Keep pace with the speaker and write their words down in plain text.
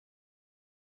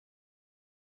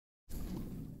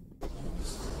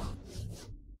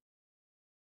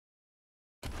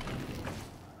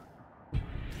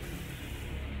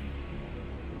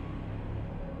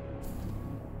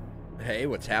Hey,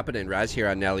 what's happening? Raz here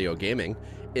on Nalyo Gaming.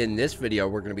 In this video,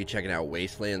 we're going to be checking out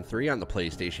Wasteland 3 on the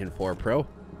PlayStation 4 Pro.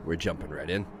 We're jumping right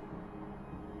in.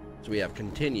 So we have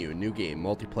continue, new game,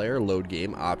 multiplayer, load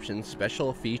game, options,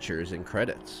 special features, and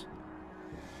credits.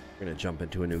 We're going to jump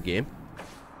into a new game.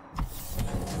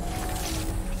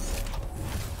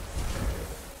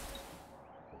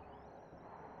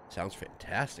 Sounds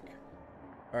fantastic.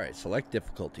 Alright, select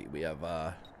difficulty. We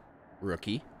have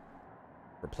Rookie.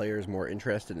 For players more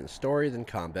interested in story than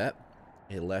combat.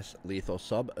 A less lethal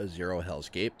sub, a zero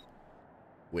hellscape.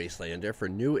 Wastelander, for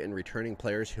new and returning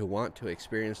players who want to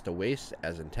experience the waste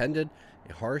as intended,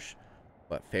 a harsh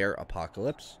but fair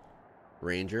apocalypse.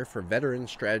 Ranger, for veteran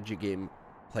strategy game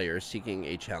players seeking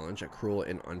a challenge, a cruel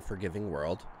and unforgiving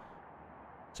world.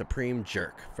 Supreme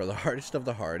Jerk, for the hardest of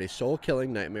the hard, a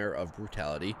soul-killing nightmare of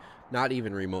brutality, not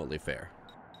even remotely fair.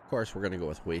 Of course, we're going to go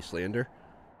with Wastelander.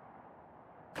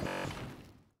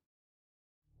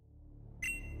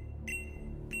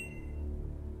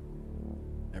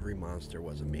 Every monster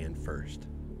was a man first.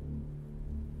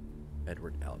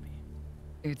 Edward Albee.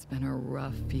 It's been a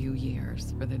rough few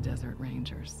years for the Desert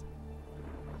Rangers.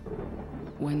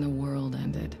 When the world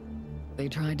ended, they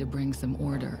tried to bring some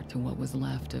order to what was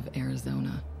left of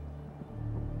Arizona.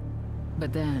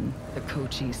 But then, the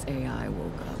Cochise AI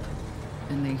woke up,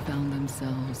 and they found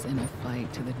themselves in a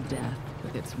fight to the death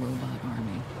with its robot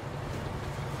army.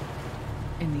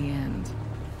 In the end,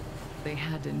 they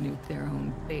had to nuke their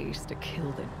own base to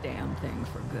kill the damn thing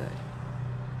for good.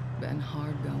 Been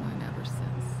hard going ever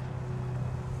since.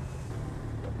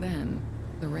 Then,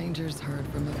 the Rangers heard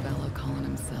from a fellow calling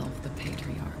himself the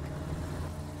Patriarch.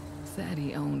 Said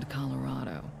he owned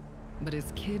Colorado, but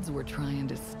his kids were trying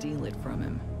to steal it from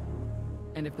him.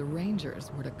 And if the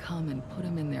Rangers were to come and put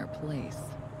him in their place,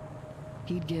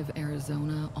 he'd give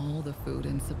Arizona all the food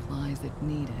and supplies it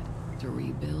needed to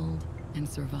rebuild and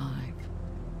survive.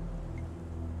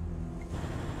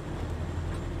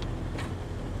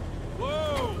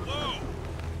 Whoa!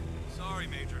 Sorry,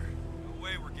 Major. No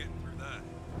way we're getting through that.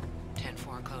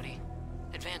 10-4, Cody.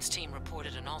 Advance team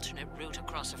reported an alternate route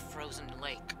across a frozen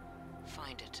lake.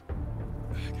 Find it.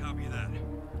 Copy that.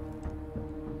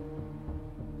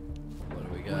 What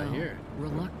do we got here?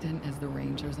 Reluctant as the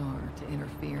Rangers are to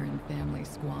interfere in family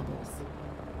squabbles,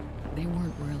 they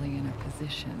weren't really in a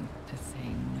position to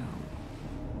say no.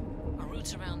 Our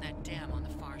route's around that dam on the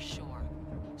far shore.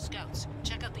 Scouts,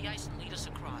 check out the ice and lead us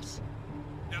across.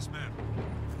 Yes, ma'am.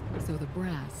 So the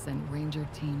brass sent Ranger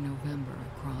Team November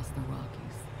across the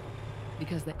Rockies,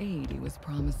 because the aid he was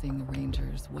promising the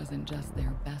Rangers wasn't just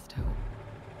their best hope.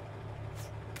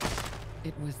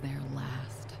 It was their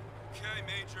last. Okay,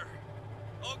 Major.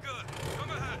 All good.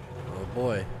 Come ahead. Oh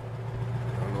boy.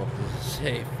 I don't know if this is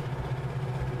safe.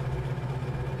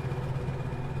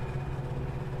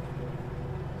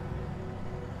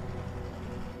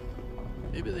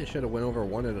 Maybe they should have went over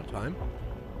one at a time.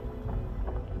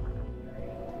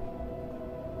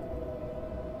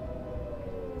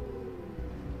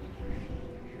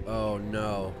 Oh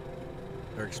no.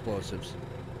 They're explosives.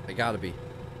 They gotta be.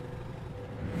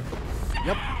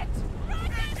 Yep.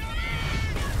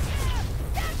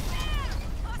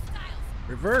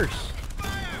 Reverse.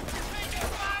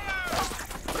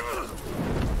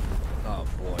 Oh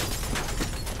boy.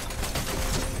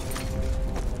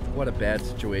 What a bad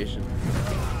situation.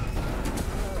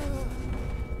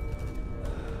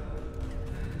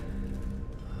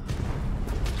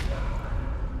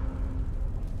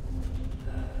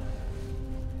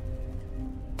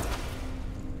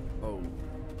 Oh.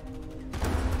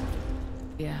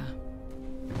 Yeah.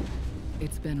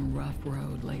 It's been a rough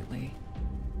road lately.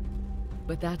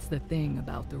 But that's the thing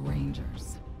about the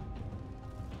Rangers.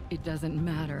 It doesn't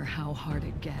matter how hard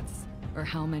it gets, or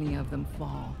how many of them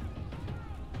fall.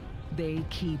 They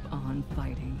keep on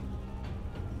fighting.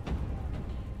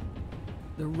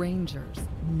 The Rangers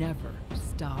never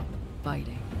stop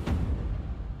fighting.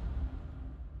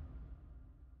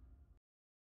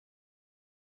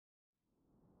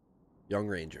 Young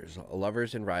Rangers,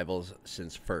 lovers and rivals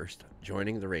since first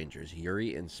joining the Rangers,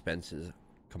 Yuri and Spence's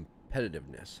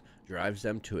competitiveness drives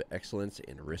them to excellence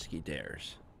in risky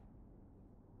dares.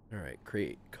 Alright,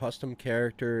 create custom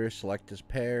characters, select as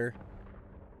pair.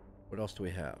 What else do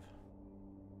we have?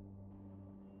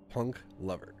 Punk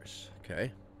lovers.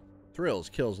 Okay. Thrills,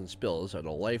 kills, and spills are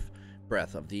the life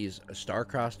breath of these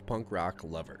star-crossed punk rock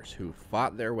lovers who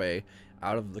fought their way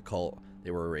out of the cult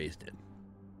they were raised in.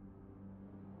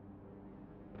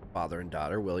 Father and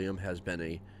daughter, William has been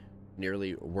a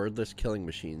nearly wordless killing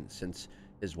machine since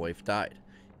his wife died.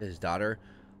 His daughter,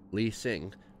 Lee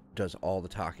Sing, does all the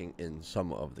talking in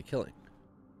some of the killing.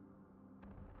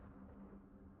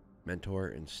 mentor,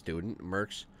 and student.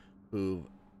 Mercs who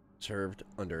served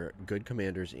under good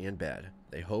commanders and bad.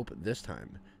 They hope this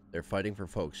time they're fighting for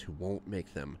folks who won't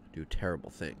make them do terrible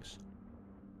things.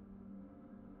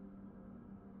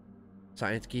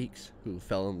 Science geeks who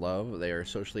fell in love. They are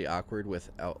socially awkward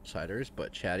with outsiders,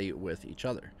 but chatty with each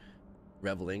other,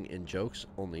 reveling in jokes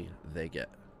only they get.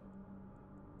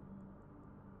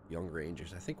 Young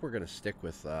Rangers. I think we're going to stick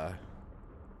with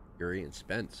Yuri and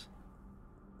Spence.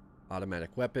 Automatic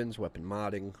weapons, weapon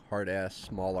modding, hard ass,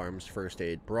 small arms, first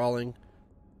aid, brawling.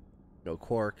 No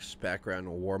quarks, background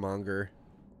warmonger,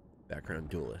 background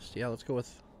duelist. Yeah, let's go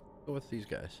with these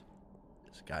guys.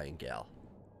 This guy and gal.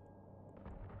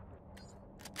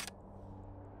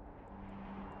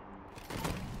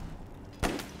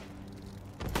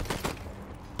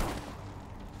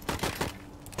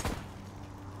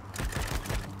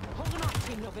 Holding off,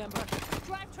 Team November.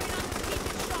 Drive train on the speed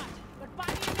is shot, but buy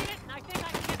me a minute and I think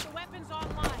I can get the weapons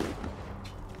online.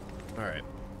 Alright.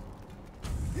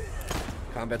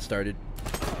 Combat started.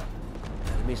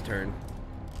 Enemy's turn.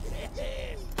 Yeah,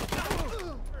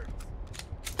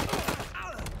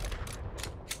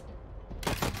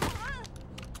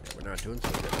 we're not doing so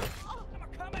good.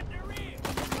 I'm coming to rear.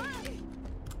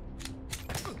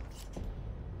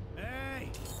 Hey,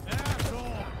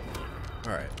 asshole!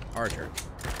 Alright, our turn.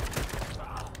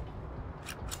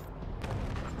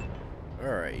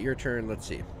 Alright, your turn. Let's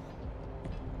see.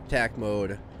 Attack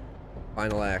mode.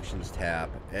 Final actions tab.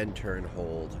 End turn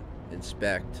hold.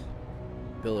 Inspect.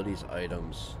 Abilities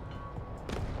items.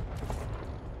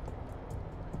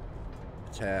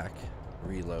 Attack.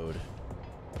 Reload.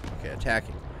 Okay,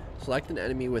 attacking. Select an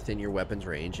enemy within your weapon's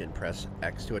range and press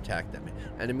X to attack them.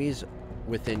 Enemies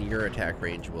within your attack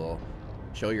range will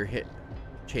show your hit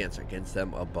chance against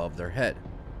them above their head.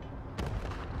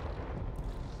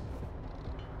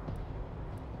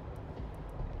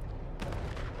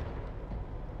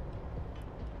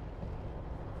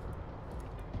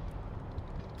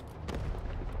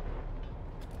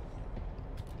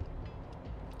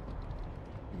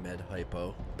 Med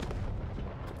hypo.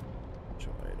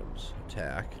 Show items.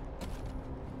 Attack.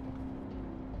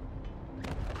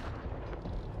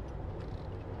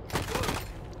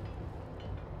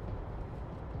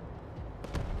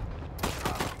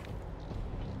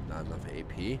 Not enough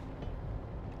AP.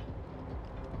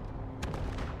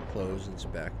 Close,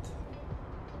 inspect.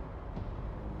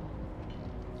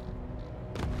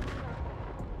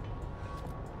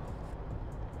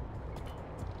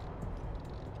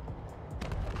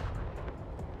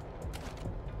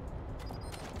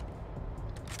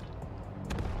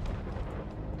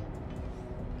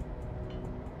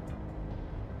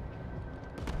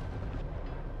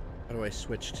 How do I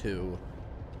switch to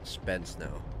Spence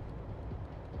now?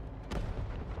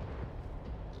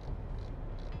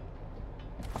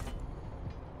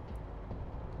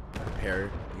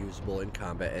 Prepare, usable in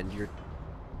combat, and you're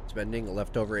spending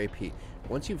leftover AP.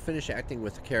 Once you finish acting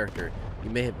with the character, you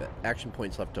may have action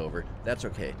points left over. That's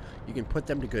okay. You can put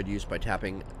them to good use by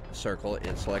tapping circle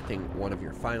and selecting one of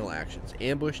your final actions.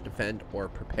 Ambush, defend, or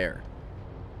prepare.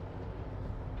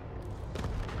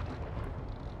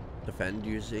 Defend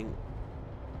using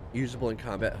usable in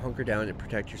combat. Hunker down and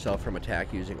protect yourself from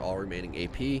attack using all remaining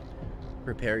AP.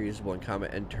 Prepare, usable in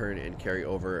combat, and turn and carry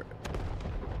over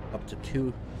up to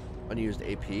 2 unused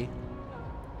AP.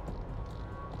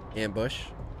 Ambush.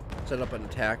 Set up an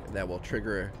attack that will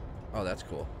trigger. Oh, that's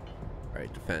cool.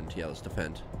 Alright, defend. Yeah, let's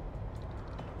defend.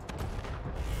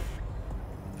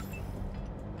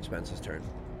 Spence's turn.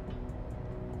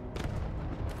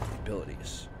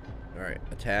 Abilities. Alright,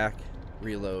 attack.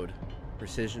 Reload,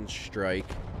 precision strike,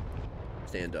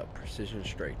 stand up, precision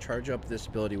strike. Charge up this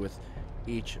ability with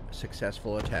each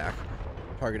successful attack.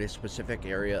 Target a specific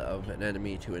area of an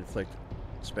enemy to inflict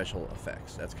special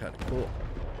effects. That's kind of cool.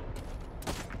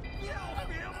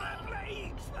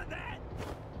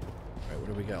 Alright, what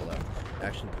do we got left?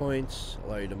 Action points,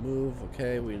 allow you to move.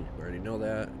 Okay, we already know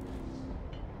that.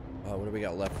 What do we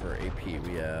got left for AP?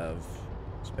 We have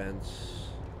Spence,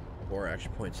 4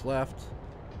 action points left.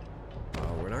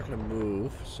 We're not going to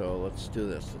move, so let's do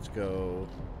this. Let's go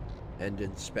end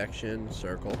inspection,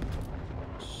 circle.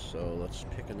 So let's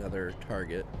pick another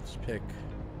target. Let's pick...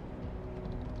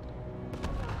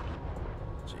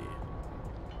 Let's see.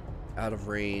 Out of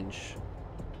range.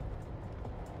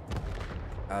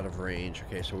 Out of range.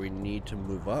 Okay, so we need to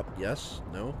move up. Yes?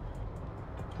 No?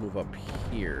 Let's move up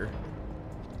here.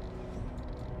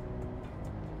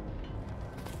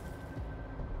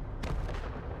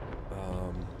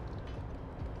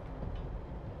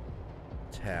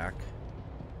 Attack.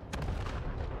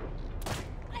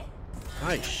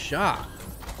 Nice shot.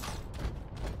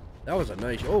 That was a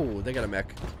nice... Oh, they got a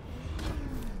mech.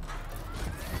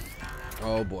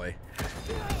 Oh boy.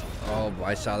 Oh,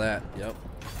 I saw that. Yep.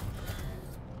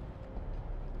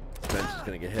 Spence is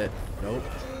gonna get hit. Nope.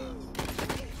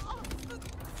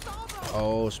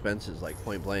 Oh, Spence is like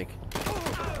point blank.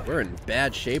 We're in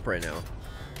bad shape right now.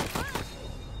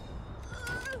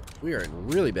 We are in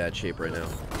really bad shape right now.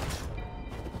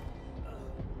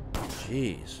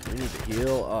 Jeez, we need to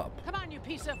heal up. Come on, you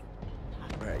piece of...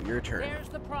 Alright, your turn. There's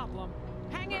the problem.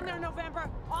 Hang in there, November.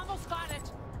 Almost got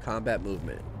it. Combat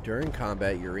movement. During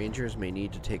combat, your rangers may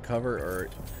need to take cover or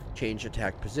change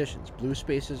attack positions. Blue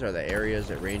spaces are the areas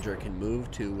that ranger can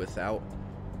move to without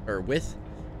or with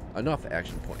enough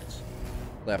action points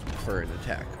left for an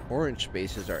attack. Orange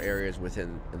spaces are areas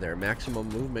within their maximum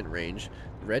movement range.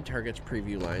 The red targets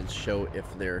preview lines show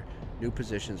if their new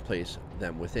positions place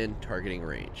them within targeting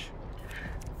range.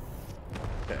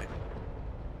 Okay.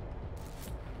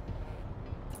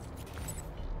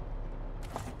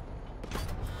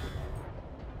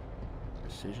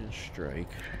 Precision strike.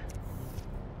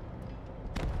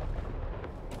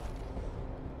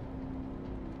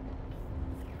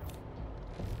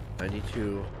 I need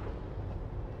to...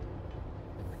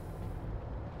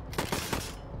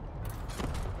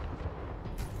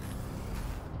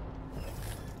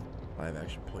 Five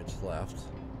action points left.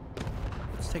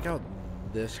 Let's take out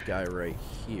this guy right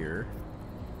here.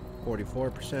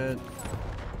 44%,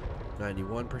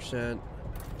 91%,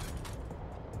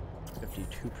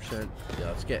 52%. Yeah,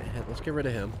 let's get rid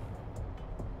of him.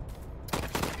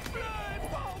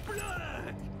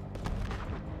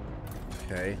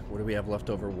 Okay, what do we have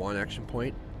left over? One action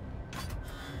point.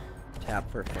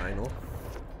 Tap for final.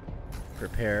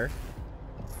 Prepare.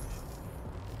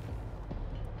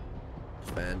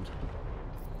 Spend.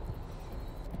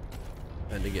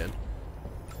 Spend again.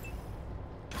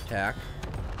 Attack.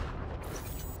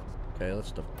 Okay,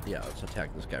 let's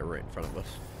attack this guy right in front of us.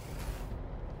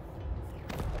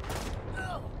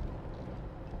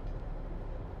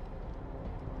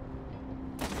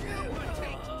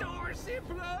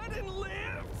 Blood and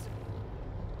lives.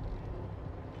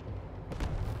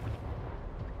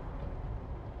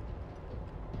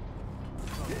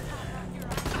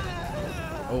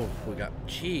 Oh, we got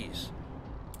cheese.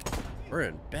 We're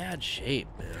in bad shape,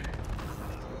 man.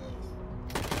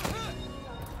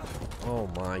 Oh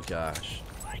my gosh.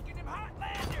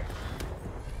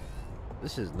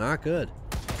 This is not good.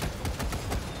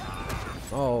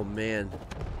 Oh man.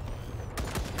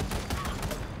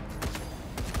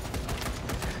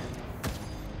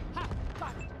 Ha!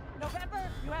 Got it. November,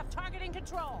 you have targeting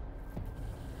control.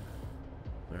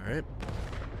 Alright.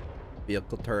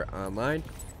 Vehicle turret online.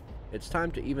 It's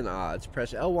time to even the odds.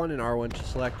 Press L1 and R1 to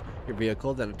select your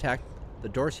vehicle, then attack the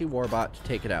Dorsey warbot to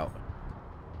take it out.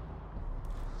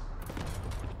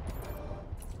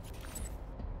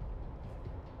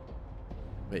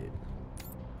 Wait.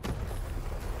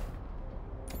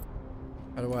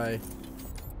 How do I...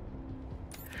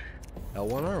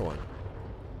 L1, R1?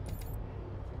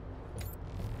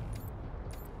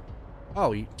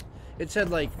 Oh, it said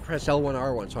like press L1,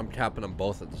 R1, so I'm tapping them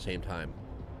both at the same time.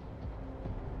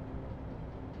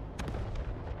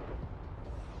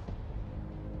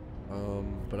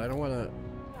 But I don't want to...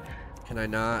 Can I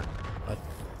not...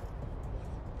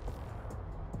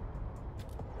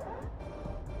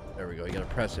 There we go. You gotta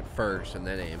press it first and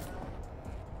then aim.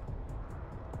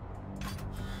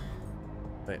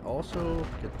 I also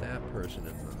get that person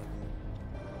in the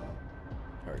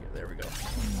target. There we go.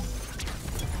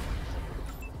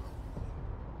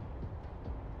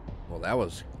 Well, that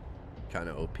was kind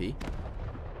of OP.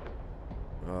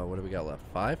 What do we got left?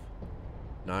 5?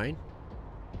 9?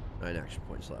 9 action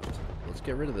points left. Let's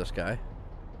get rid of this guy.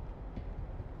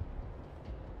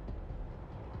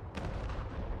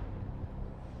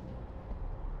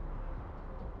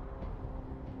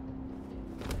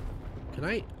 Can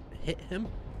I hit him?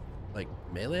 Like,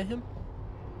 melee him?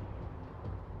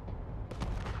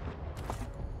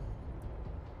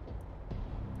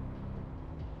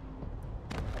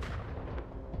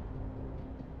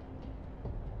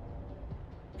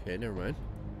 Okay, never mind.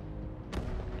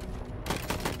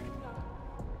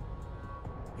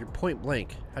 You're point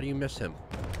blank. How do you miss him?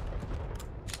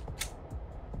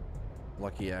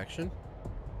 Lucky action.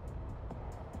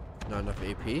 Not enough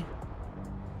AP. You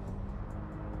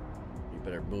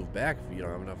better move back if you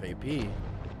don't have enough AP.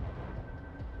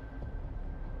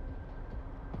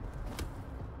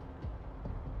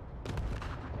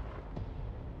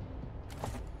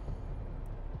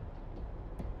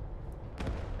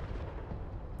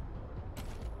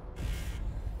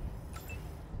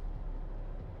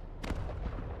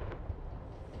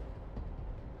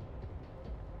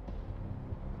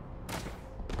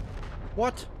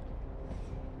 What?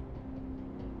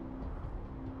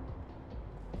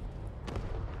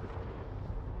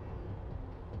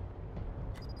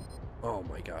 Oh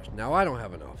my gosh, now I don't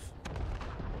have enough.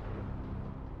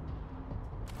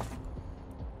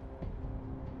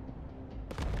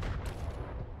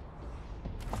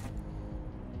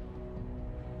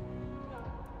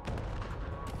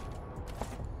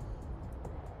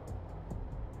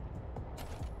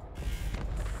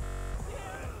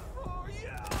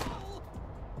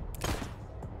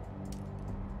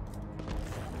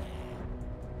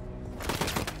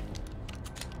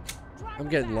 I'm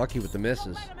getting lucky with the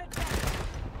misses.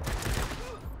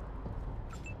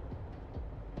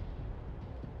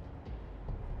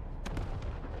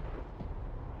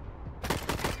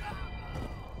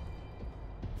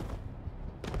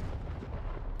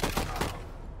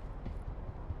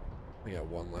 We got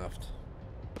one left.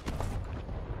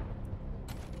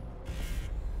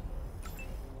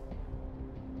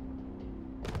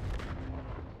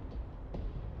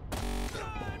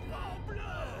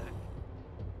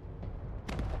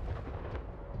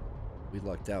 We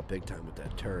lucked out big time with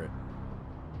that turret.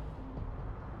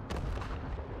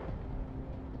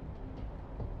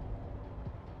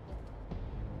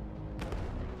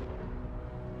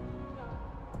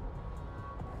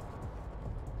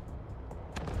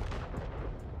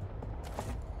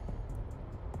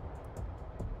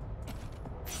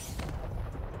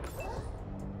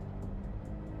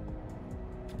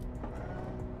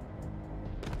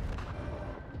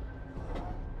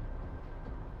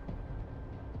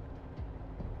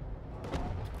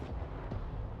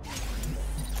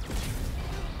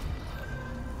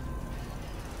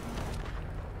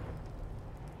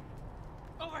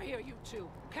 Here, you two.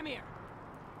 Come here.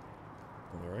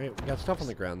 Alright, we got stuff on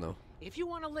the ground though. If you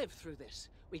want to live through this,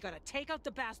 we gotta take out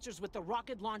the bastards with the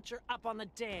rocket launcher up on the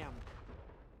dam.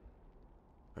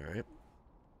 Alright.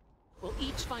 We'll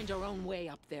each find our own way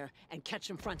up there and catch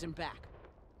them front and back.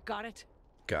 Got it?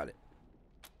 Got it.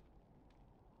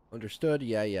 Understood?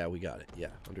 Yeah, we got it.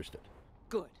 Yeah, understood.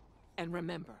 Good. And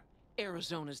remember,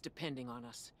 Arizona's depending on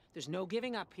us. There's no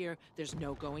giving up here, there's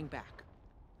no going back.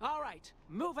 All right,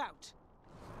 move out.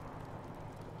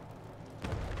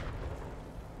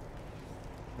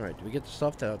 Alright, do we get the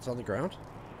stuff that's on the ground?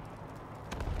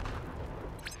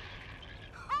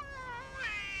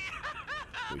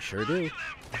 We sure do.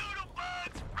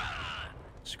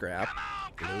 Scrap.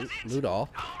 Loot all.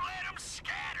 Don't let them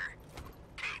scatter.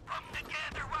 Keep them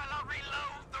together while I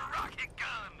reload the rocket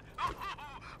gun.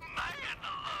 Man, I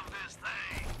love this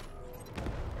thing.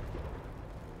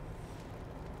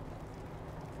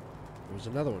 There's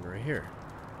another one right here.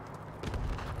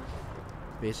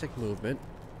 Basic movement.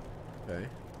 Okay.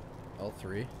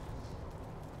 L3.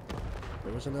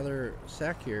 There was another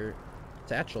sack here.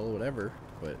 Satchel, whatever.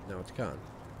 But now it's gone.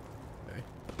 Okay.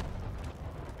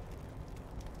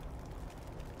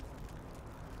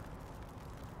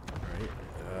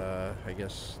 Alright. I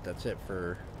guess that's it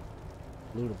for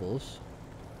lootables.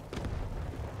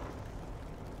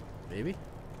 Maybe?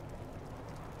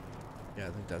 Yeah, I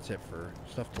think that's it for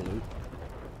stuff to loot.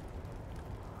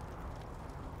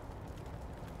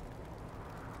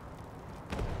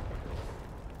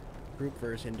 Group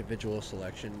versus individual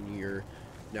selection. You're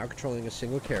now controlling a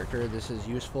single character. This is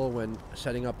useful when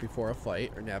setting up before a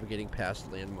fight or navigating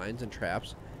past landmines and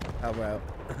traps.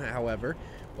 However,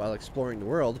 while exploring the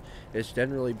world, it's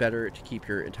generally better to keep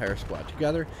your entire squad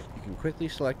together. You can quickly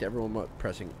select everyone by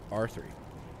pressing R3.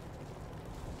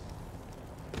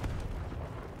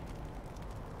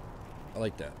 I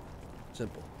like that.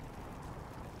 Simple.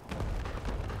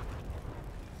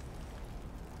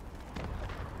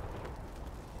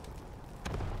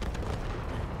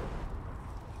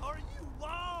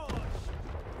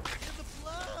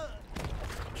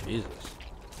 Jesus.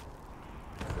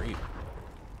 Creep.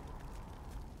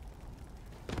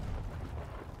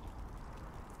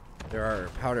 There are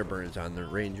powder burns on the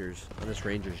Rangers, on this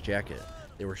Ranger's jacket.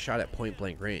 They were shot at point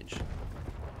blank range.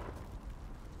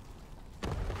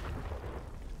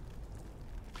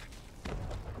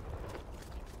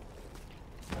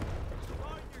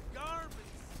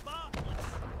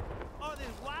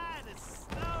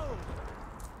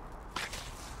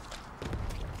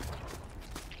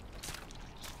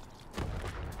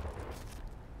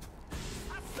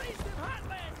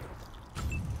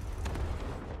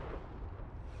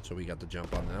 So we got the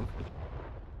jump on them.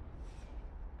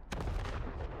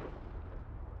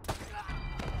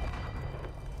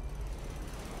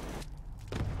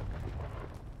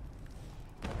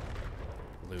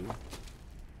 Loot.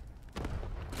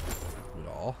 Loot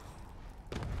all.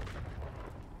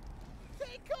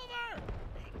 Take cover!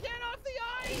 Get off the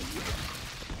ice!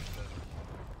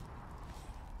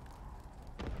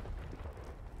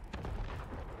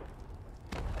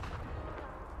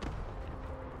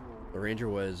 The Ranger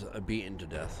was beaten to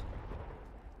death.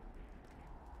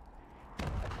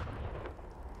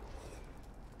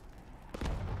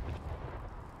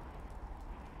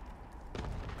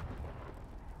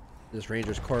 This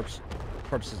ranger's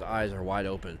corpse's eyes are wide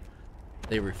open.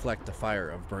 They reflect the fire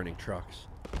of burning trucks.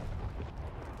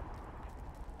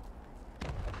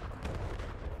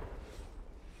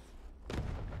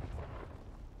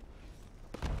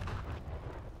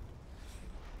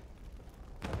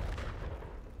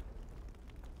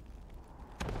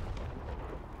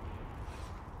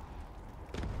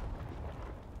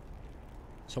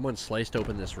 Someone sliced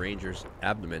open this ranger's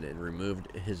abdomen and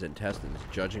removed his intestines.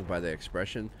 Judging by the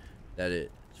expression that it's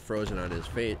frozen on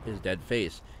his dead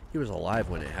face, he was alive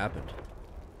when it happened.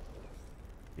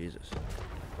 Jesus.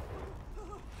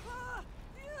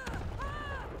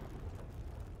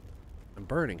 I'm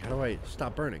burning. How do I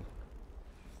stop burning?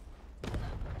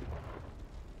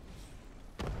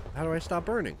 How do I stop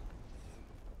burning?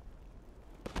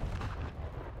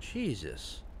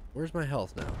 Jesus. Where's my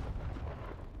health now?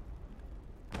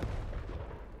 I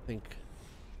think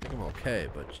I'm okay,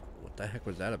 but what the heck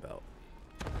was that about?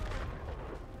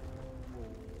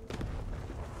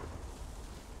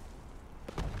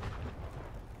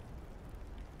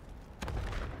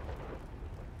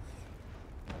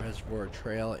 Reservoir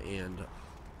Trail and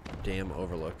Dam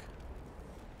Overlook.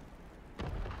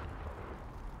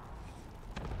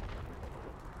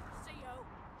 CO,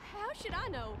 how should I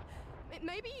know?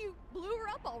 Maybe you blew her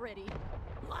up already.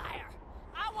 Liar!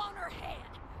 I want her head!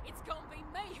 It's gonna be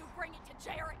me who bring it to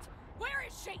Jarrett. Where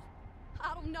is she?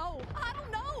 I don't know. I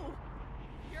don't know.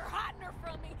 You're hiding her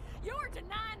from me. You're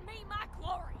denying me my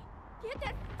glory. Get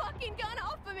that fucking gun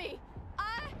off of me.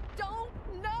 I don't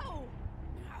know.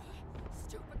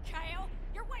 Stupid cow.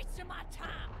 You're wasting my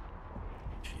time.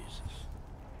 Jesus.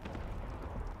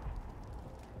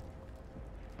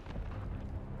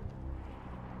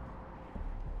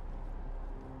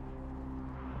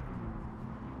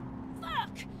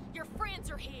 Fuck! Your friends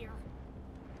are here.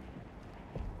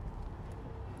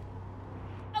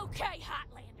 Okay,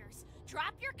 Hotlanders.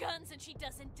 Drop your guns and she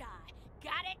doesn't die.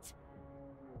 Got it?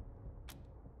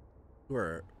 Who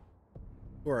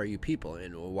are you people,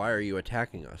 and why are you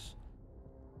attacking us?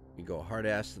 You go hard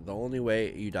ass. The only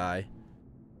way you don't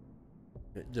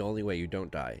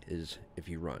die is if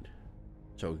you run.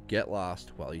 So get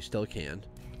lost while you still can.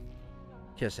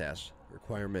 Kiss ass.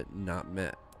 Requirement not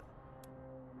met.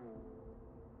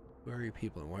 Who are you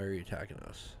people, and why are you attacking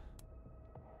us?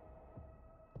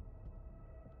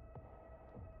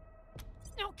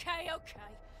 Okay, okay.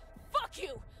 Fuck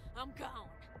you! I'm gone.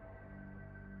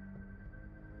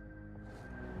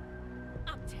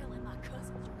 I'm telling my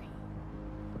cousins you're here.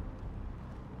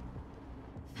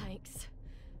 Thanks.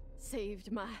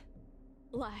 Saved my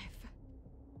life.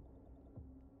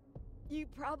 You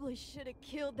probably should have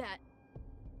killed that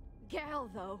gal,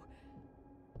 though.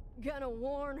 Gonna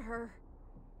warn her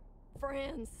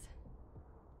friends.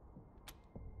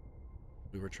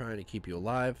 We were trying to keep you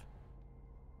alive.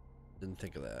 Didn't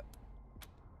think of that.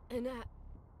 And I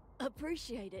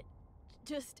appreciate it.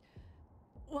 Just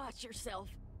watch yourself.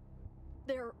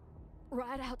 They're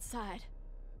right outside.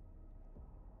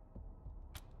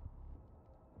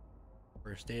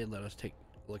 First aid, let us take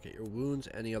a look at your wounds.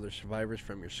 Any other survivors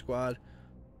from your squad?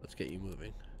 Let's get you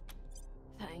moving.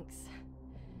 Thanks.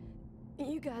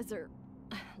 You guys are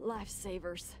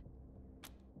lifesavers.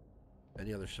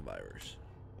 Any other survivors?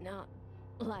 Not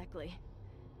likely.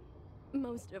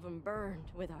 Most of them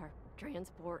burned with our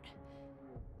transport.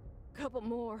 Couple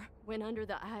more went under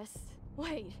the ice.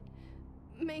 Wait,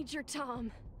 Major Tom.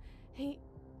 He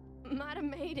might have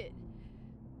made it.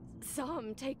 Saw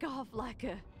him take off like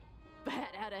a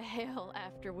bat out of hell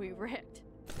after we wrecked.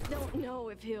 Don't know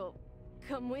if he'll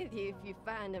come with you if you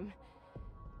find him.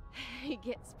 He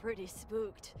gets pretty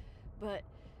spooked, but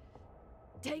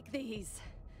take these.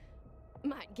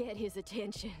 Might get his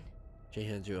attention. She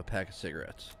hands you a pack of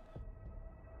cigarettes.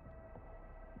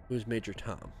 Who's Major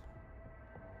Tom?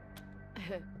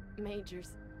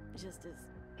 Major's just his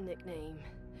nickname.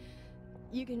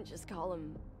 You can just call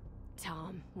him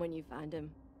Tom when you find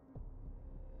him.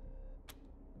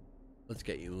 Let's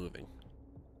get you moving.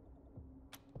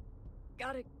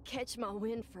 Gotta catch my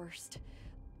wind first.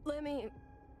 Let me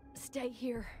stay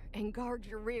here and guard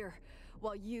your rear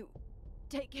while you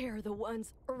take care of the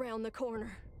ones around the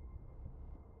corner.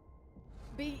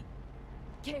 Be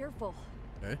careful.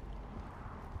 Okay.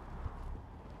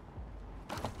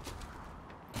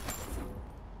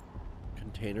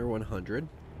 Container 100.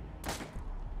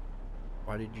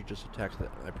 Why did you just attack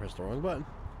that? I pressed the wrong button.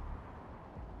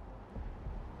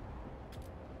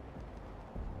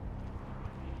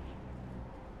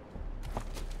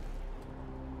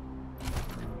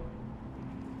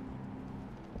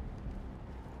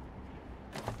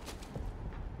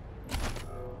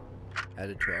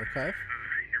 Added to archive.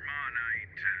 Your man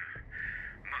ain't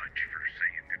much.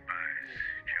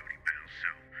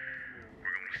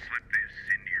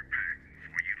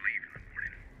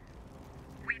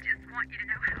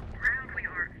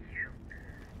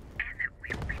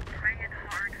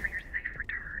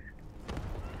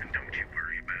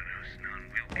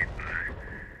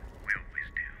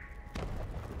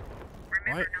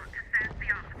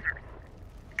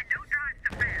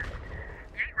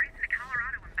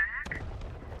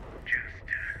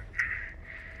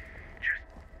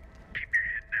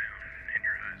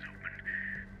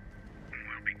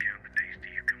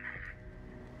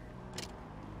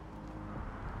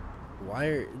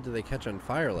 do they catch on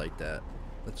fire like that?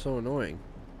 That's so annoying.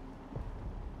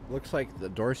 Looks like the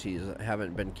Dorseys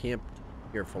haven't been camped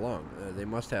here for long. They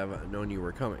must have known you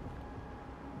were coming.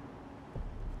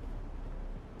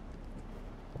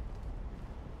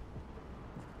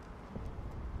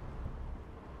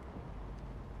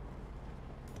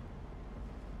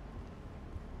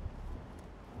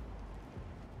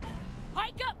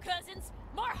 Wake up, cousins!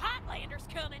 More Highlander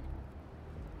coming!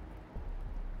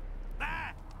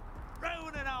 Ah!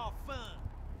 Ruining our fun.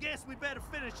 Guess we better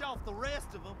finish off the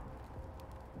rest of them.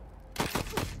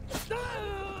 Post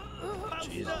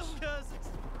up,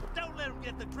 cousins. Don't let them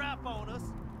get the drop on us.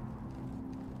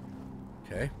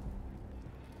 Okay.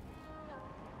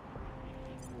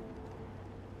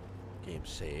 Game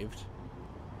saved.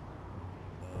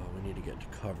 We need to get to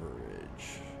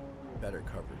coverage. Better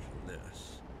coverage than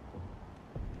this.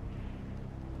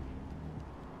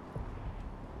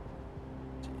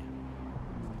 Let's see.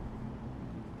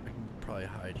 I can probably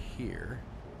hide here.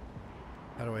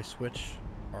 How do I switch?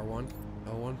 R1?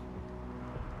 L1?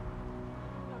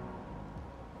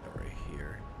 Right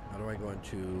here. How do I go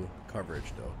into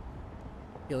coverage though?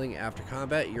 Healing after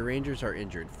combat. Your rangers are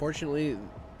injured. Fortunately,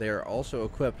 they are also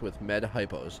equipped with med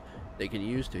hypos they can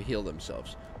use to heal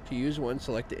themselves. To use one,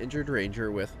 select the injured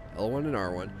ranger with L1 and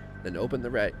R1, then open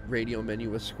the radio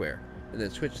menu with square, and then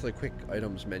switch to the quick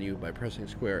items menu by pressing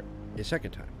square a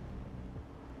second time.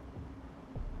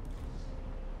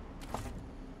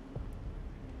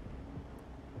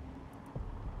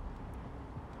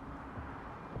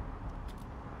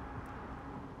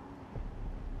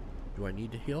 Do I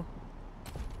need to heal?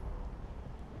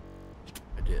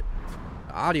 I did.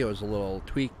 The audio is a little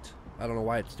tweaked. I don't know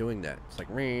why it's doing that. It's like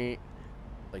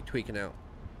tweaking out.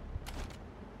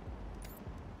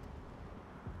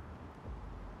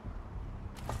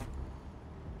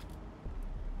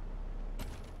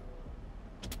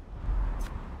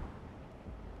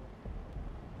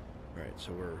 Alright,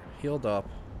 so we're healed up.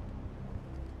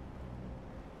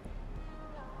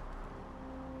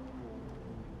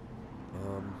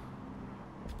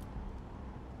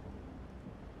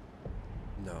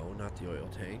 No, not the oil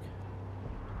tank.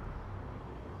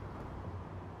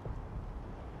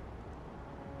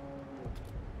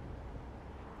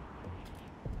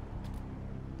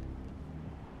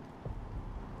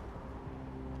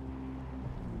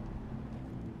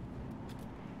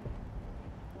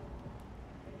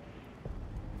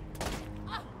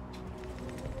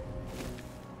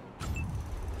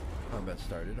 Combat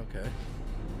started, okay.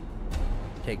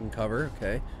 Taking cover,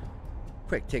 okay.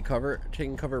 Quick, take cover.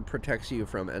 Taking cover protects you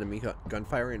from enemy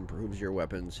gunfire and improves your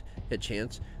weapon's hit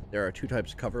chance. There are two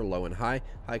types of cover, low and high.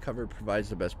 High cover provides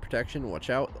the best protection. Watch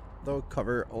out, though.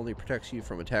 Cover only protects you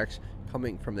from attacks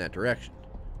coming from that direction.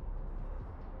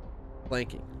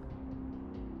 Flanking.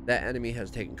 That enemy has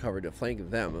taken cover. To flank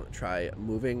them, try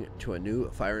moving to a new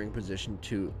firing position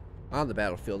on the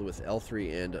battlefield with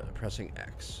L3 and pressing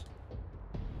X.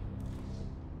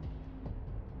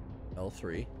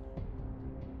 L3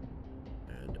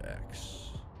 and X.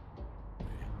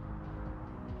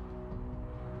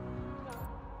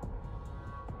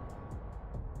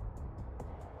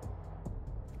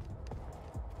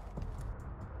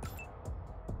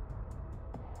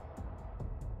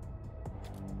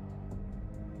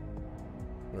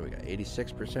 What do we got?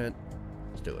 86%.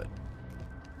 Let's do it.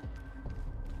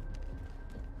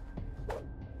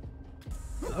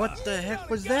 What the heck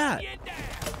was that?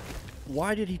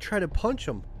 Why did he try to punch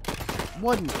him?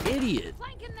 What an idiot.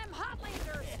 Flanking them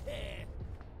Highlander.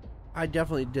 I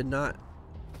definitely did not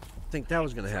think that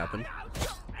was going to happen.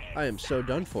 I am so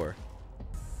done for.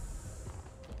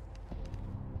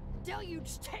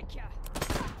 Deluge take ya.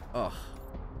 Ugh.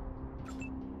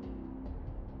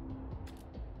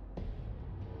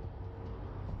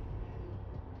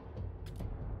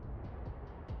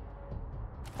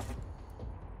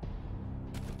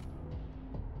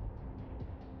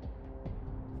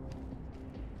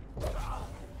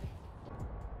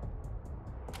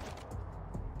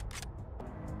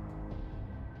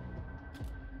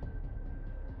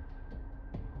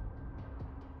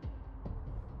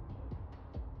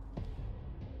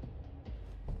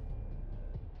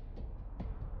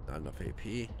 Not enough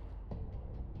AP.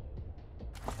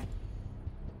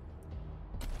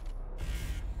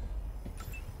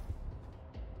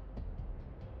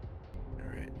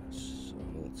 Alright, so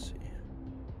let's see.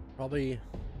 Probably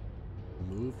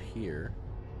move here.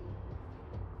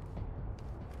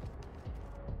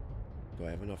 Do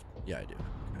I have enough? Yeah, I do.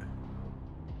 Okay.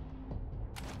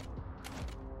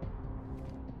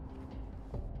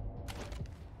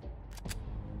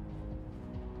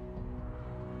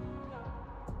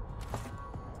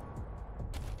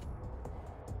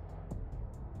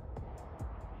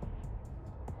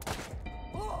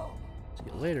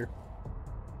 later.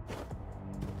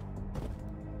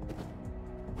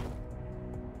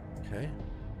 Okay.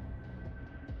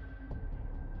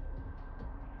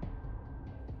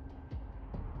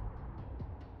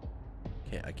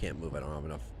 I can't move. I don't have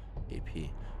enough AP.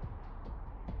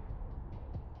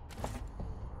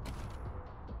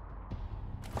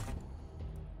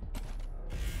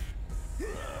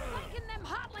 Flanking them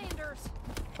Hotlanders.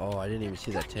 Oh, I didn't even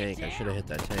see that tank. I should have hit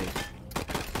that tank.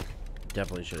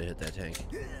 Definitely should have hit that tank.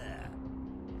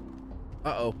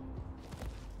 Uh-oh.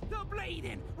 The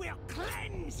bleeding will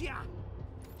cleanse ya.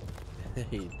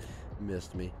 He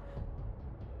missed me.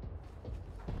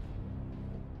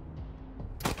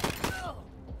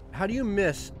 How do you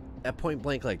miss at point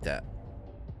blank like that?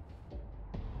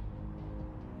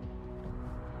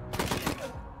 I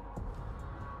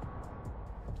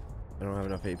don't have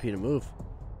enough AP to move.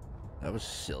 That was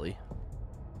silly.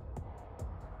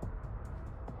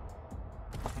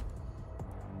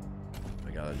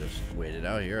 I gotta just wait it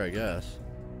out here, I guess.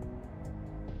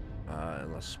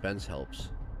 Unless Spence helps.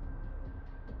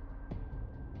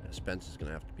 Yeah, Spence is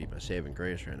gonna have to be my saving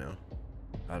grace right now.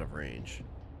 Out of range.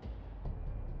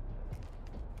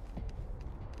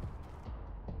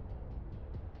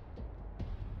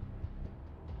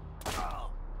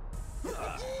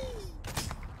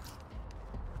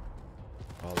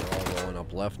 Oh, they're all rolling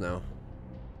up left now.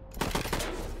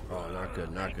 Oh, not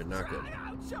good, not good, not good.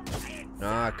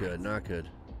 Not good, not good.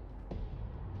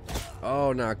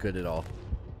 Oh, not good at all.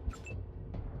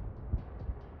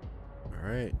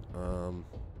 Alright,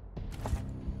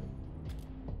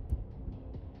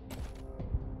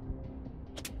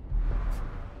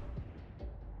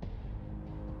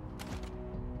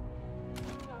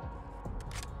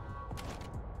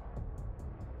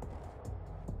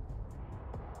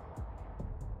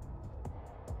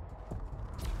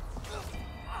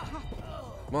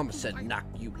 Mama said knock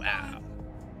you out.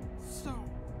 So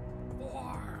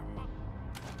warm.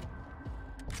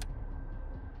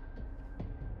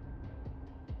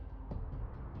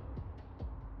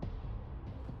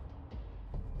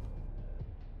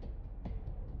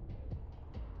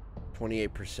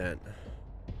 %.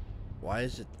 Why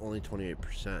is it only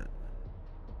 28%?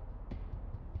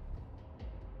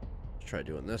 Let's try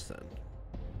doing this then.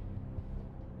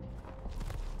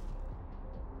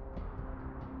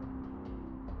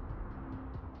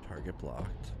 Target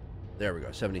blocked. There we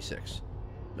go, 76.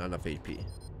 Not enough AP.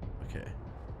 Okay.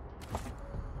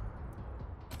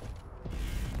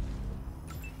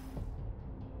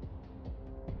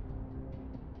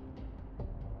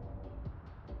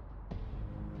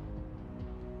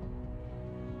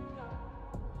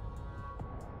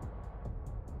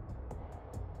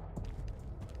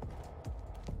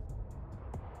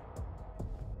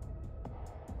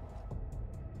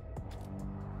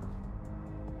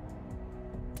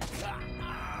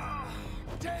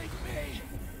 Take me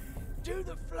to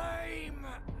the flame.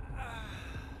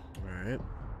 Alright.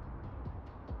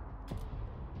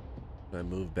 Can I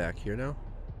move back here now?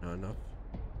 Not enough.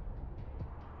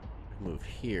 I can move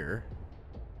here.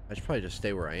 I should probably just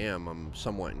stay where I am. I'm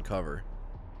somewhat in cover.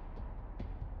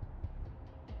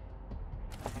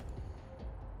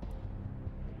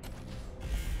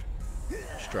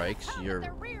 Strikes.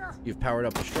 You've powered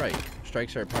up a strike.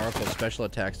 Strikes are powerful special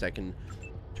attacks that can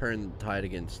turn tide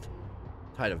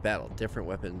of battle. Different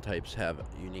weapon types have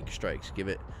unique strikes. Give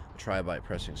it a try by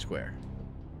pressing square.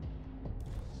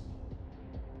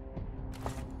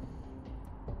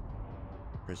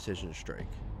 Precision strike.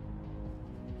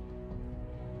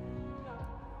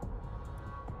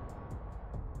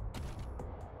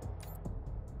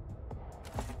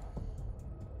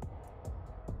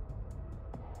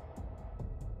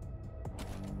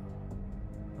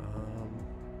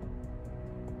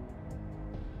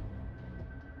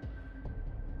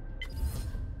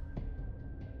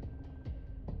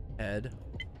 Head,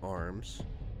 arms,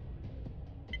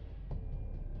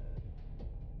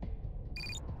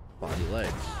 body,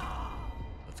 legs.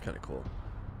 That's kind of cool.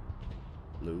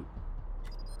 Loot.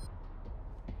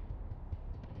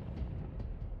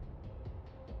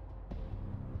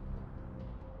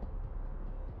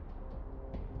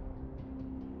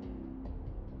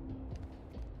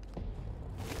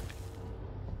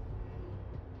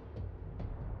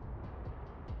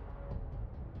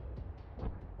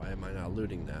 Why am I not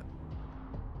looting that?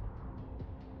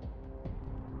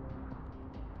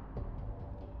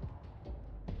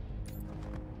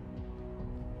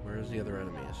 Where's the other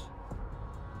enemies?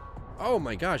 Oh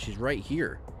my gosh, he's right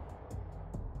here.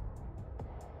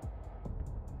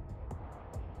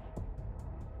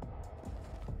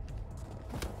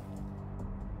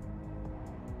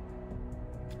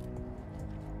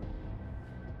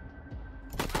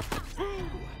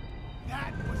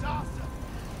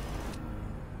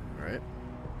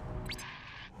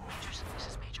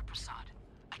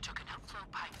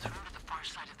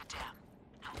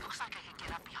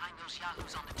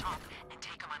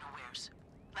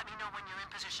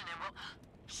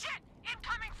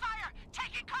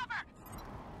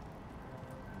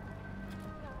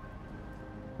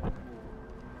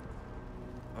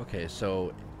 Okay,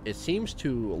 so it seems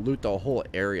to loot the whole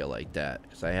area like that,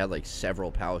 because I had like several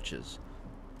pouches.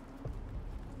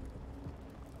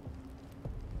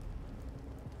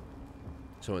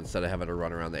 So instead of having to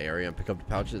run around the area and pick up the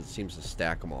pouches, it seems to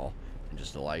stack them all and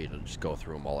just allow you to just go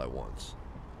through them all at once.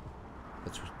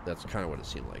 That's kind of what it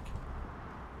seemed like.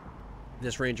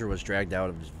 This ranger was dragged out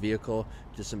of his vehicle,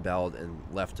 disemboweled, and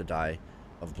left to die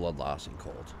of blood loss and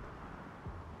cold.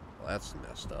 Well, that's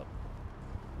messed up.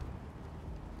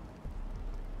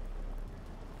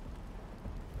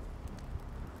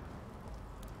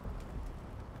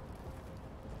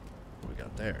 What we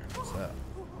got there? What's that?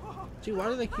 Gee, why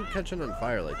do they keep catching on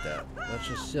fire like that? That's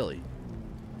just silly.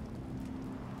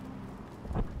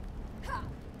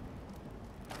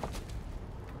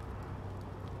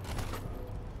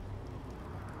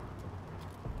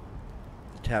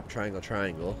 Tap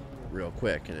triangle real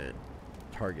quick and it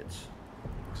targets.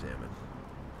 Examine.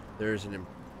 There's an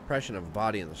impression of a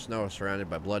body in the snow surrounded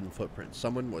by blood and footprints.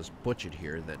 Someone was butchered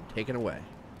here, then taken away.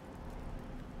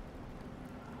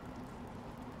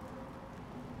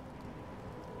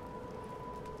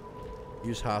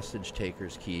 Use hostage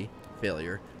taker's key.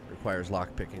 Failure. Requires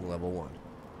lockpicking level 1.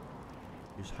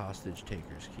 Use hostage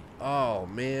taker's key. Oh,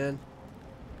 man.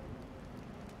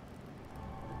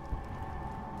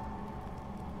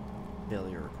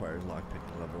 Failure requires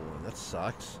lockpicking level 1. That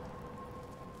sucks.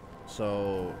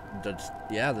 So,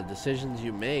 yeah, the decisions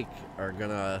you make are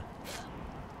gonna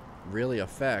really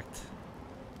affect...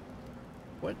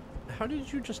 What? How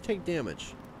did you just take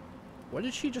damage? What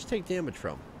did she just take damage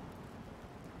from?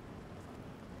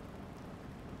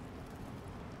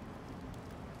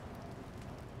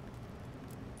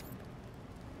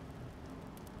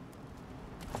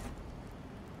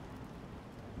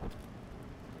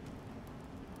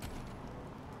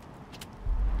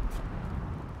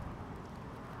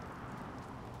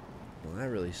 That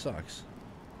really sucks.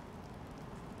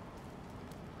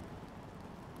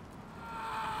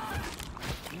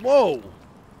 Whoa! Another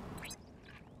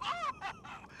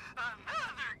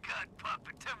gut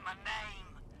puppet to my name.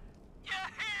 You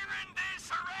hearing this,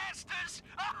 Erastus?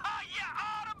 You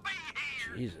ought to be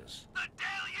here. Jesus. The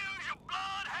deluge of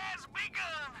blood has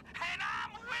begun, and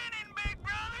I'm winning, big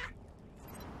brother.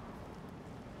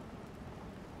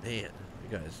 Man, you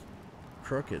guys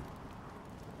crooked.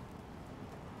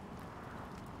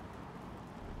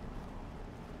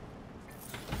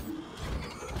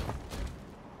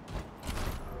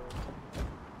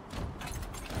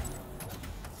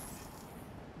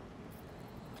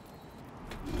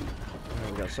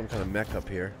 Some kind of mech up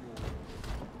here.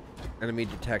 Enemy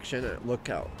detection. Look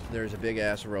out. There's a big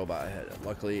ass robot ahead.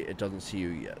 Luckily, it doesn't see you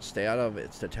yet. Stay out of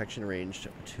its detection range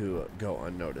to go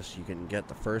unnoticed. You can get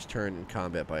the first turn in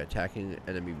combat by attacking the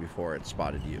enemy before it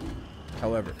spotted you.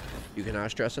 However, you cannot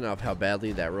stress enough how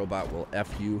badly that robot will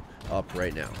F you up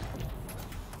right now.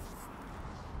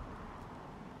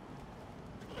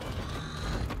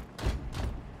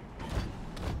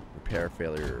 Repair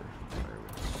failure.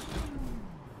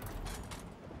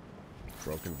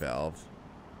 Broken valve.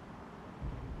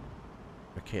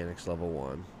 Mechanics level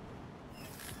 1.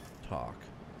 Talk.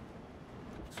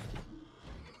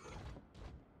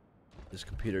 This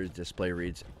computer's display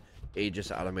reads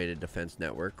Aegis Automated Defense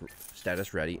Network.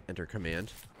 Status ready. Enter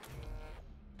command.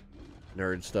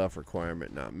 Nerd stuff.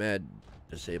 Requirement not met.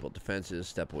 Disabled defenses.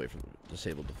 Step away from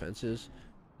disabled defenses.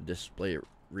 The display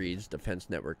reads Defense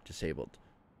Network disabled.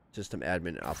 System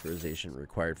admin authorization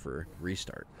required for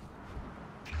restart.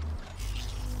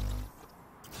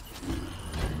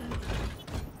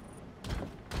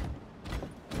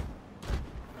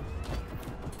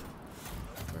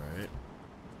 Alright.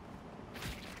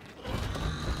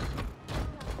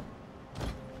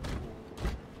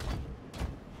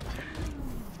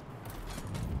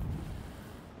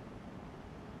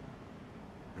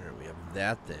 Alright, we have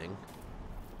that thing.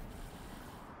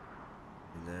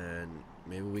 And then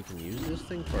maybe we can use this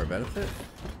thing for our benefit?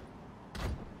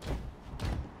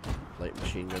 Light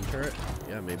machine gun turret.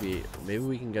 Yeah, maybe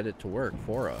we can get it to work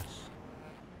for us.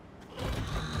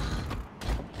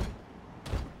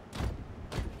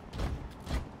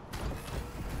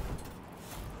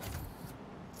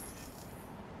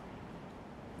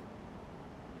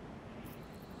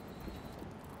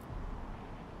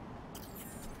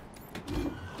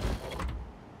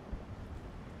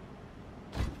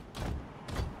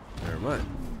 Never mind.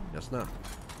 Guess not.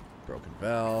 Broken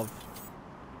valve.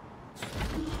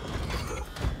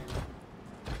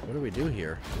 What do we do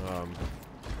here?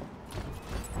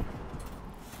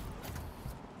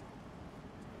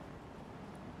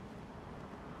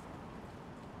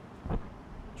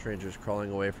 Stranger's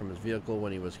crawling away from his vehicle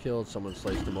when he was killed. Someone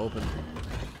sliced him open.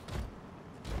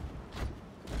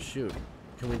 shoot.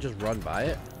 Can we just run by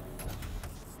it?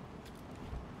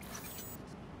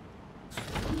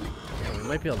 Yeah, we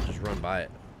might be able to just run by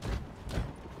it.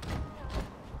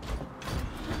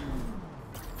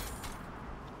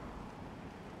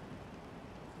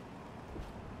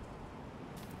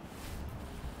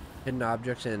 Hidden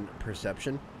objects and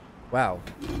perception. Wow,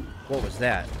 what was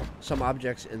that? Some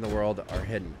objects in the world are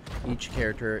hidden. Each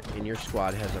character in your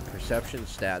squad has a perception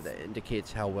stat that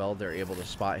indicates how well they're able to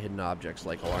spot hidden objects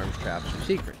like alarms, traps, or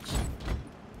secrets.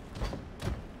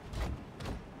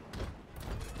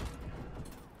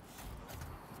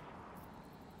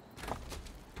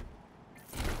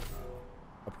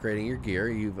 Upgrading your gear.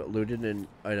 You've looted an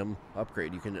item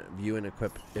upgrade. You can view and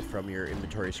equip it from your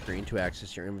inventory screen. To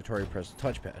access your inventory, press the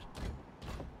touchpad.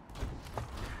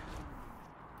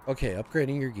 Okay,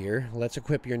 upgrading your gear. Let's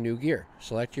equip your new gear.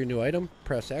 Select your new item,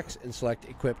 press X, and select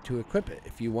Equip to equip it.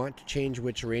 If you want to change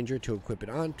which ranger to equip it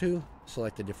onto,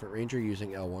 select a different ranger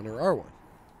using L1 or R1.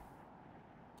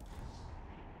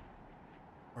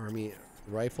 Army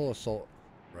rifle, assault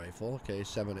rifle. Okay,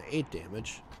 7 to 8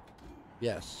 damage.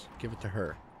 Yes, give it to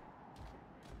her.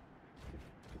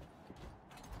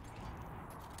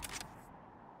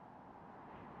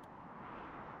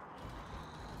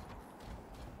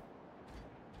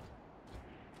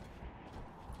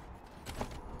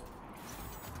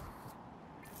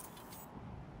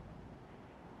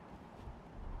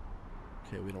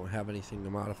 Okay, we don't have anything to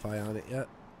modify on it yet.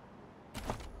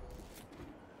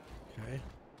 Okay.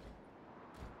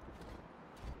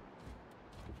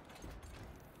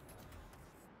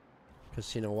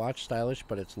 Casino watch, stylish,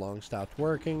 but it's long stopped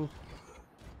working.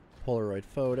 Polaroid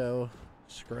photo,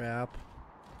 scrap,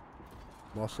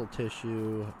 muscle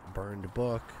tissue, burned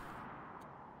book,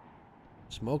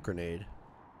 smoke grenade.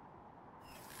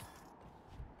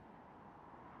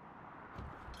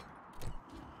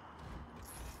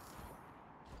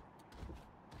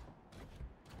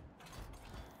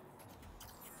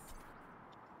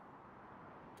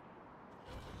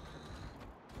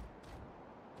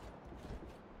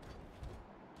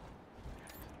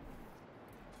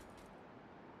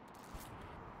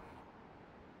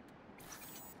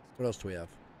 What else do we have?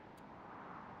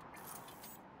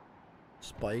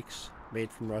 Spikes made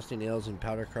from rusty nails and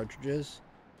powder cartridges.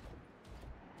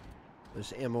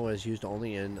 This ammo is used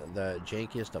only in the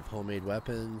jankiest of homemade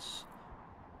weapons.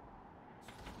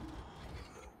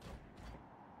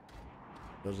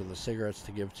 Those are the cigarettes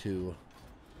to give to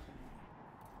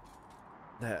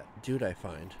that dude I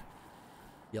find.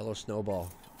 Yellow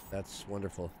snowball. That's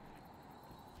wonderful.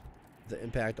 The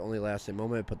impact only lasts a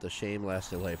moment, but the shame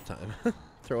lasts a lifetime.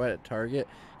 Throw at a target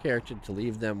character to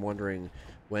leave them wondering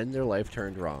when their life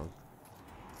turned wrong.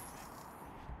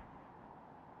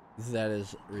 That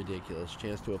is ridiculous.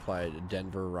 Chance to apply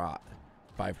Denver Rot,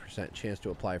 5%. Chance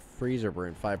to apply Freezer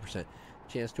Burn, 5%.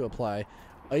 Chance to apply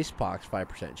Icepox,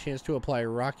 5%. Chance to apply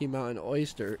Rocky Mountain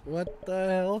Oyster. What the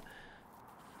hell?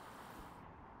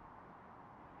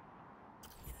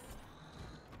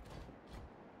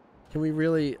 Can we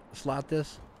really slot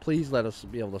this? Please let us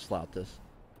be able to slot this.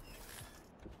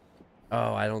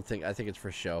 Oh, I think it's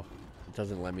for show. It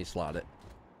doesn't let me slot it.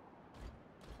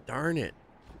 Darn it.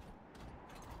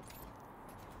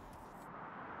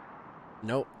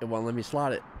 Nope, it won't let me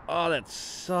slot it. Oh, that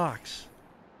sucks.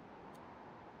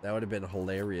 That would have been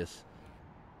hilarious.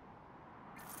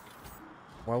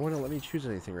 Why won't it let me choose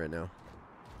anything right now?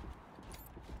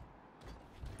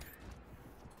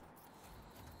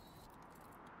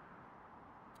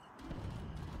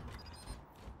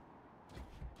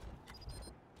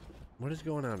 What is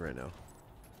going on right now?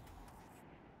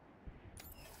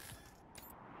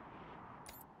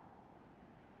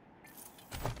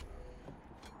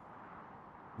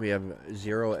 We have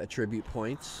 0 attribute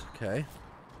points. Okay.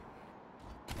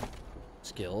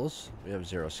 Skills. We have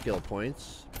 0 skill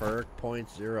points. Perk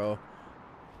points, 0.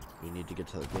 We need to get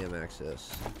to the game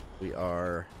access. We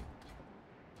are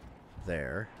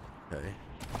there. Okay.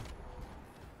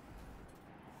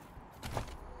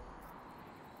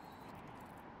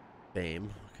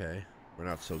 Fame, okay. We're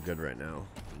not so good right now.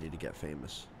 We need to get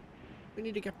famous. We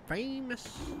need to get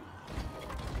famous.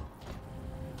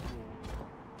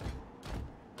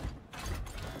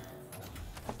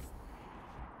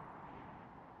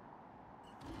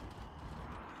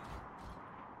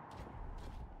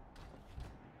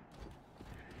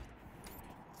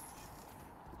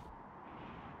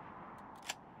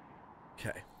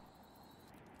 Okay.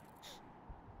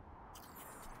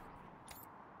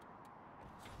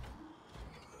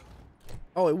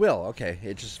 Oh, it will. Okay.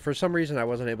 It just, for some reason, I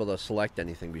wasn't able to select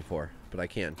anything before, but I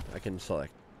can. I can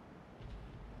select.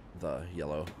 the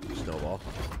yellow snowball.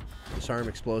 Disarm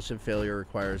explosive. Failure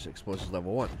requires explosives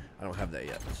level 1. I don't have that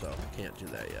yet, so can't do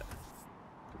that yet.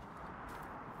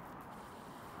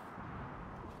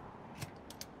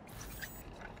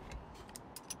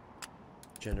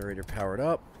 Generator powered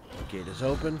up. Gate is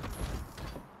open.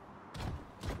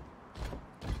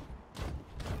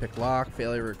 Pick lock.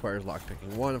 Failure requires lock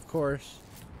picking 1, of course.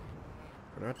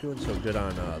 We're not doing so good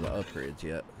on the upgrades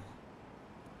yet.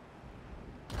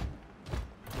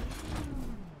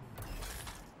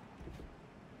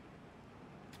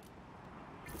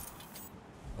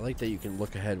 I like that you can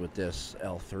look ahead with this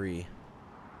L3.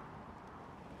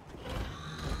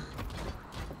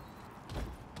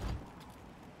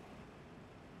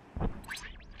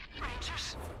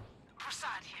 Rangers,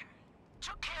 Prasad here.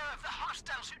 Took care of the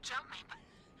hostiles who jumped me,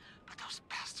 but those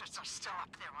bastards are still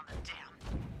up there on the dam.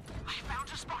 I found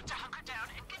a spot to hunker down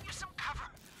and give you some cover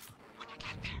when you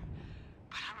get there.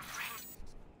 But I'm afraid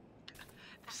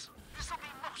this'll be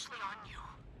mostly on you.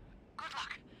 Good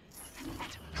luck.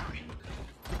 And hurry.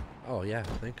 Oh yeah,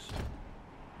 thanks.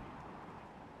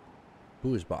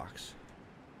 Booze box.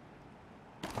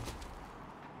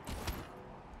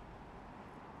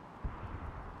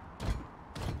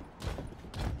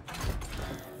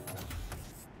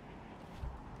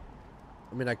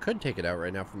 I mean, I could take it out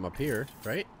right now from up here,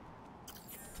 right?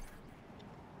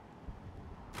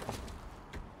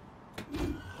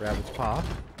 Rabbit's paw.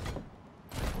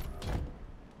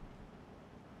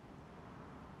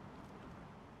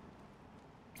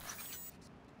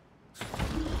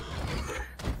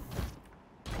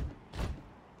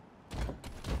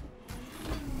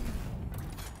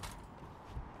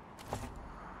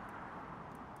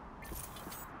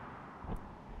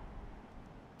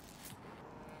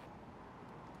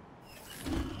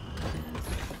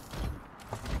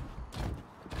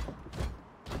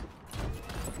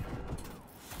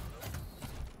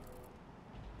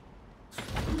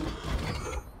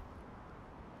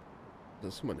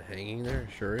 Is someone hanging there?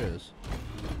 Sure is.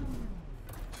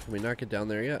 Can we not get down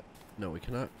there yet? No, we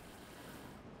cannot.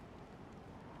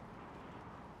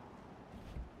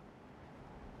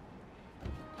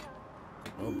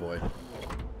 Oh boy.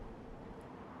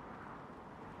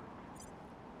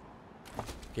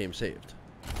 Game saved.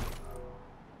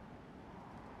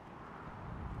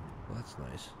 Well, that's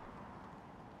nice.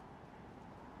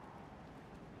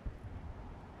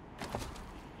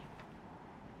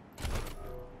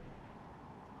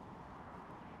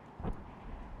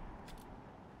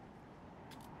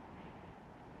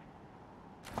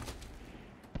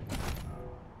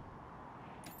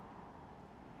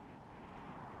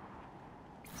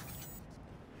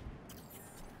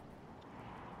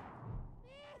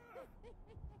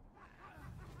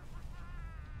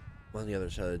 On the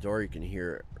other side of the door, you can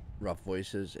hear rough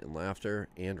voices and laughter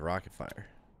and rocket fire.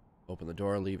 Open the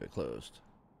door, leave it closed.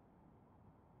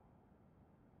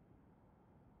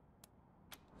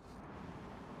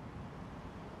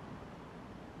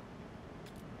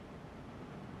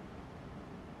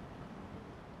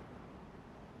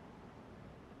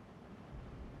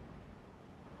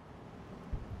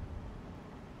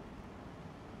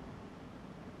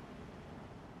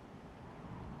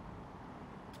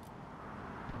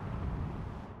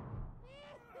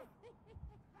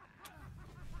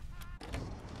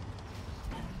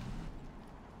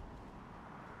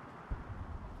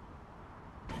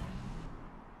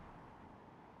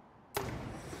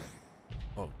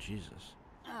 Oh, Jesus.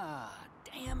 Ah,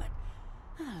 damn it.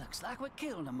 Looks like we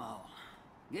killed them all.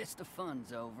 Guess the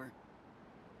fun's over.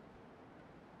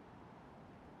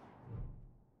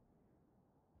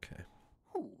 Okay.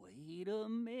 Wait a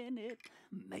minute.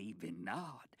 Maybe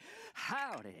not.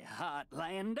 Howdy,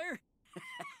 Hotlander.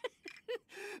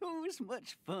 Oh, as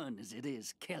much fun as it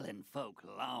is killing folk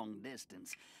long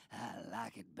distance, I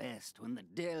like it best when the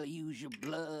deluge of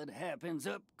blood happens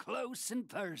up close and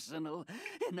personal.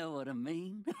 You know what I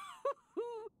mean?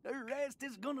 The rest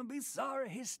is gonna be sorry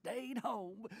he stayed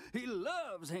home. He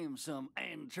loves him some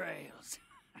entrails.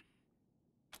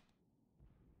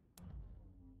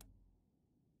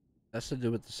 That's to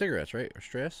do with the cigarettes, right? Or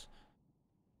stress?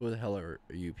 Who the hell are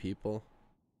you people?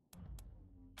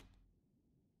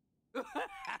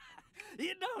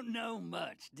 You don't know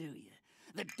much, do you?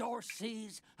 The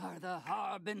Dorseys are the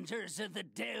harbingers of the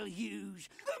deluge,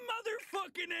 the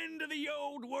motherfucking end of the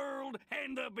old world,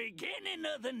 and the beginning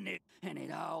of the new. And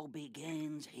it all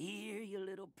begins here, you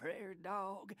little prairie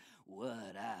dog.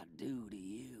 What I do to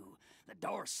you, the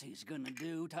Dorsey's gonna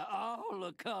do to all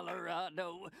of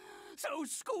Colorado. So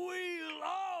squeal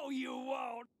all you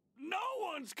want. No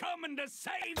one's coming to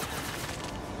save.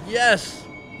 Yes!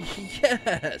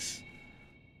 Yes!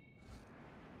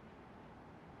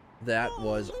 That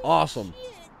was awesome.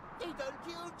 Shit. They done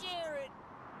killed Jared.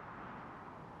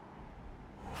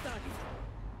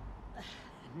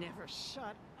 Never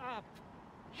shut up.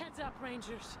 Heads up,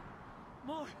 Rangers.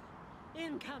 More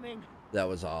incoming. That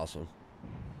was awesome.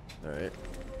 All right.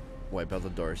 Wipe out the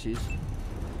Dorseys.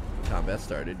 Combat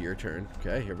started. Your turn.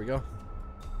 Okay, here we go.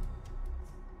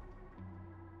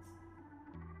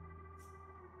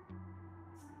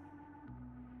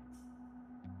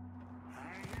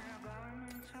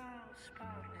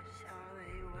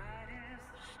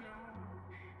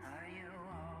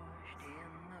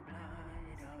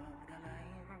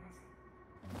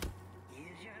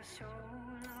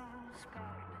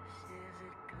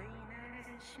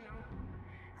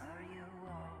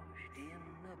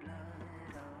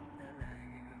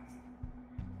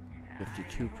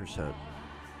 %.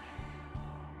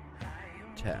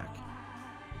 Attack.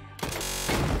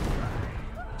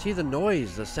 See the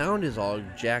noise, the sound is all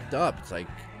jacked up. It's like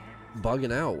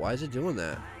bugging out. Why is it doing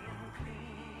that?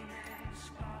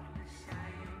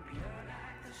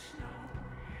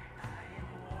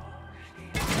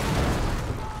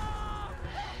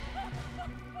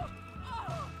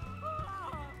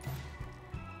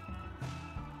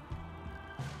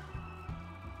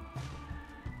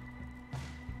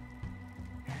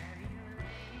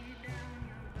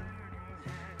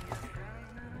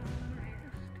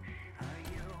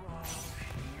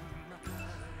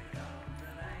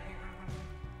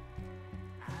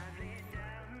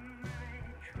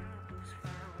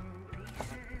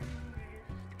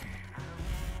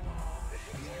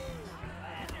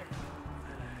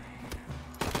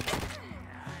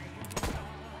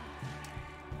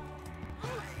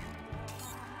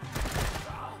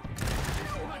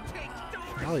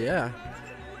 Oh yeah.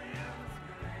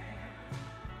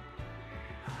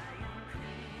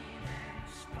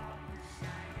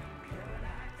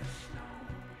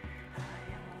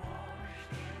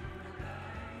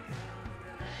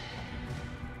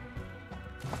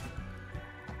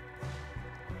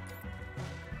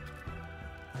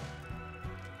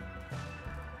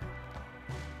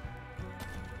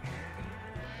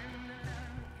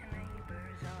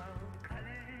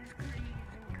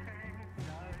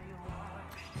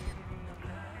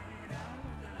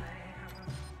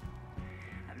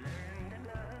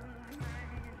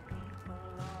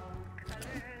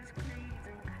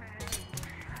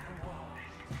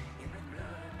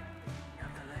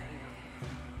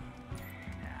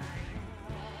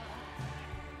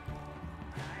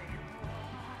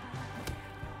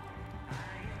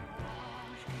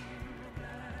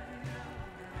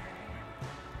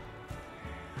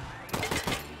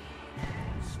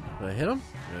 Did I hit him?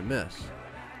 Did I miss?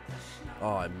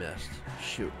 Oh, I missed.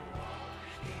 Shoot.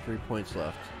 3 points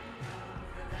left.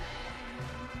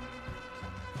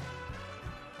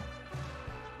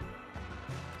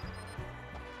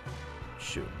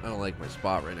 Shoot. I don't like my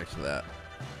spot right next to that.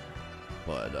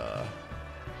 But,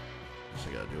 guess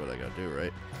I gotta do what I gotta do,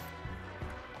 right?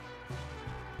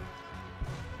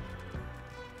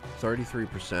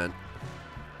 33%.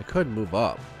 I could move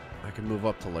up. I could move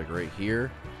up to like right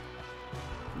here.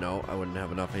 No, I wouldn't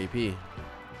have enough AP.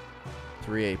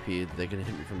 3 AP. They can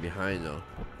hit me from behind though.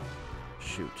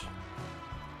 Shoot.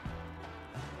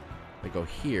 I go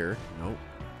here. Nope.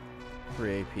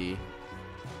 3 AP.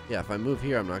 Yeah, if I move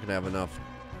here, I'm not gonna have enough.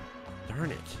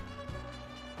 Darn it.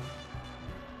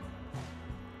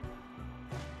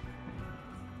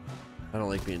 I don't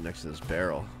like being next to this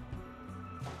barrel.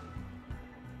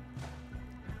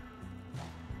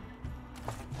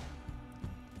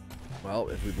 Well,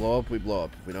 if we blow up, we blow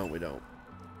up. If we don't, we don't.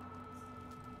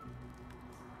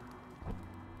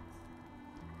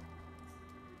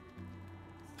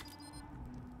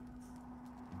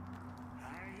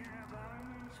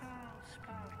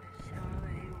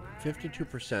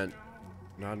 %,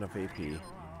 not enough AP.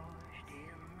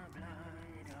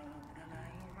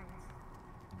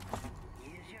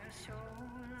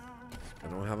 I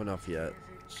don't have enough yet,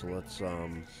 so let's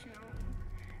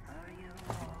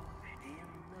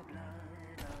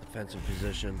defensive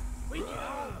position. We can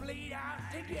all bleed out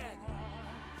together.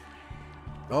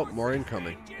 Oh, more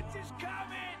incoming.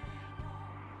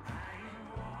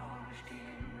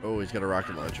 Oh, he's got a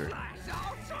rocket launcher.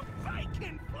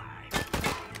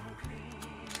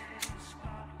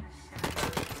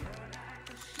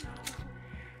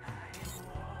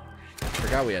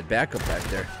 Forgot we had backup back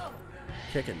there.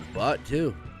 Kicking butt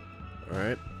too.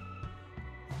 Alright.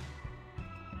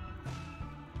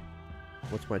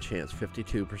 What's my chance?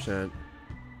 52%.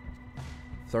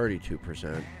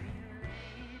 32%.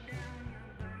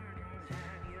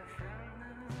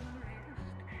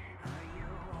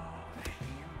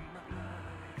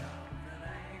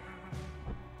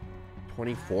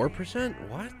 24%?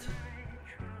 What?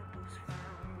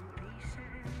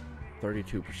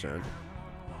 32%.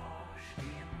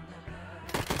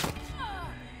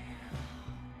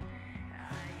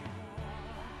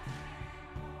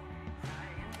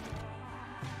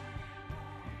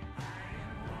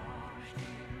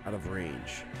 Out of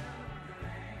range.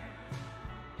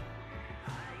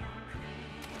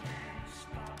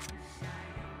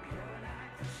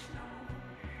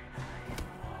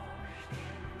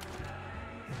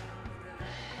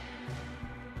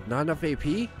 Not enough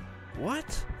AP?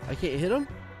 What? I can't hit him?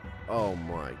 Oh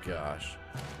my gosh.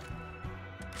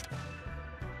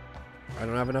 I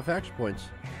don't have enough action points.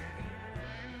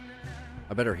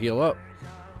 I better heal up.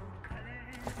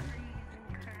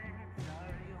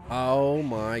 Oh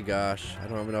my gosh. I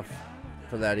don't have enough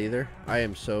for that either. I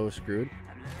am so screwed.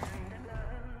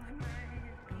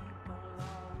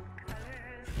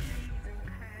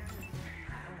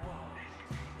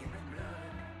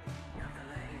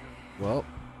 Well,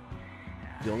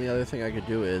 the only other thing I could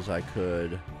do is I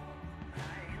could...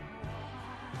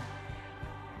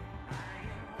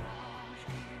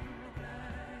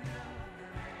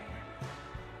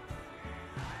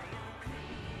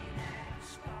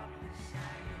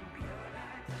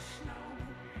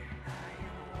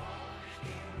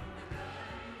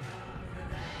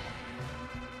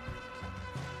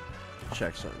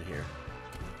 check something here.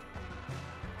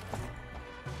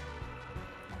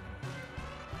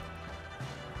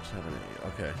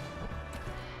 Okay.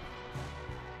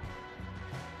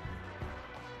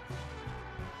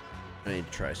 I need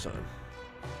to try something.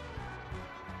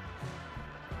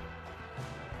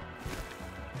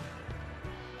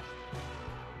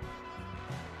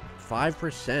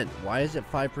 %. Why is it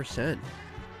 5%?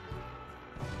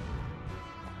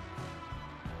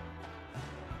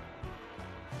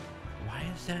 Why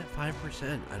is that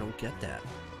 5%? I don't get that.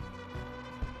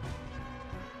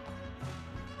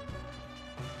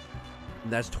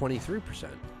 And that's 23%.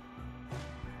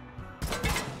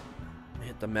 I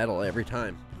hit the metal every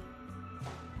time.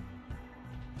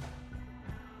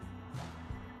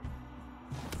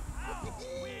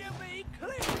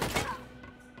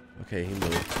 Okay, he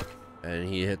moved. And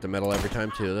he hit the metal every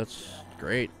time too. That's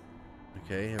great.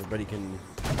 Okay, everybody can...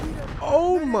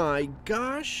 Oh my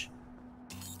gosh!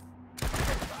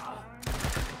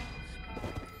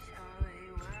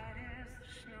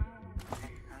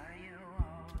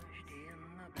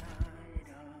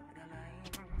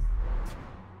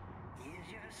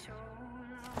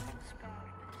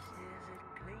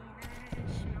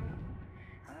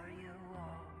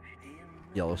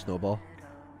 Yellow snowball.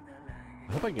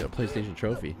 I hope I can get a PlayStation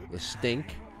trophy. The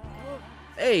stink.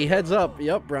 Hey, heads up.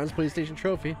 Yep, bronze PlayStation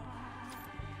trophy.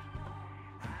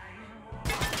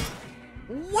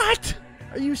 What?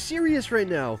 Are you serious right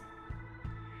now?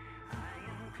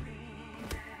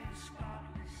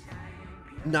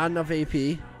 Not enough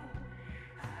AP.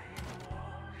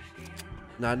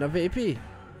 Not enough AP.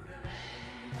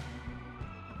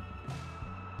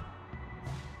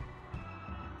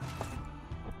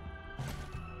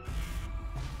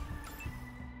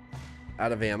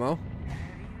 Out of ammo.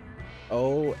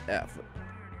 OF.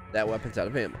 That weapon's out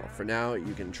of ammo. For now,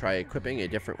 you can try equipping a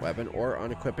different weapon or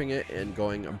unequipping it and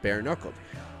going bare-knuckled.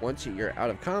 Once you're out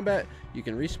of combat, you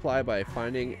can resupply by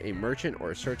finding a merchant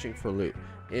or searching for loot.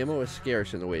 Ammo is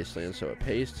scarce in the Wasteland, so it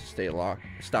pays to stay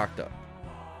stocked up.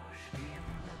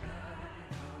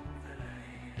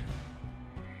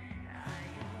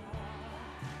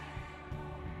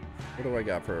 What do I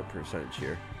got for a percentage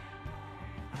here?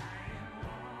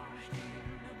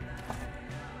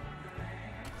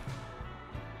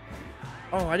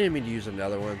 Oh, I didn't mean to use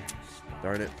another one.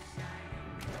 Darn it.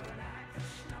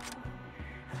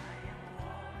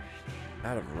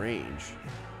 Out of range.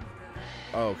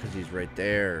 Oh, because he's right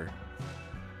there.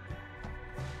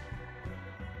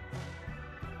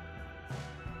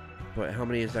 But how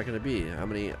many is that going to be? How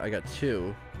many? I got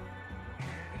 2.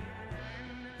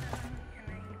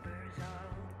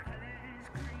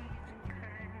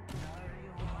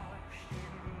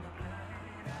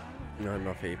 Not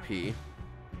enough AP.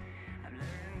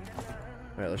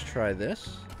 Alright, let's try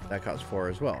this. That costs 4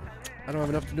 as well. I don't have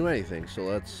enough to do anything, so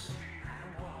let's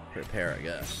prepare, I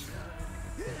guess.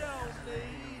 You don't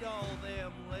need all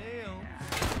them limbs.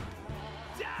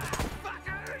 Die,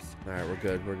 fuckers! Alright, we're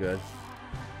good, we're good.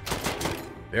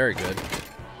 Very good.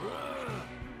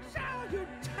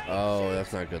 Oh,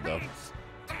 that's not good though.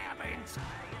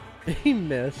 He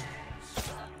missed.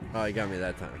 Oh, he got me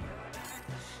that time.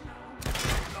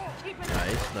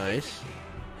 Nice, nice.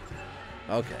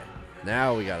 Okay.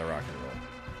 Now we gotta rock and roll.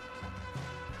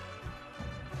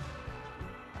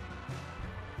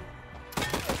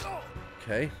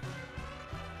 Okay.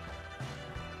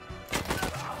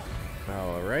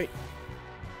 All right.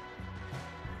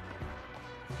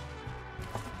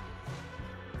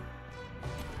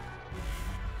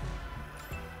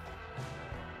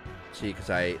 See, because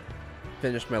I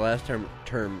finished my last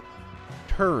turn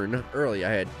early,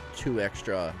 I had 2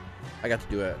 extra. I got to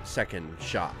do a second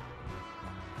shot.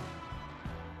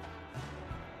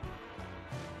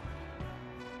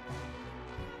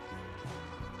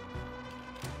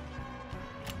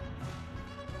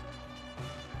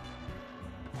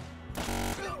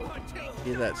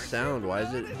 Hear that sound? Why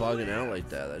is it bugging out like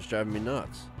that? That's driving me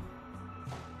nuts.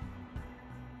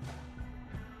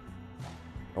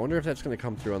 I wonder if that's going to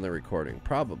come through on the recording.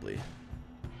 Probably.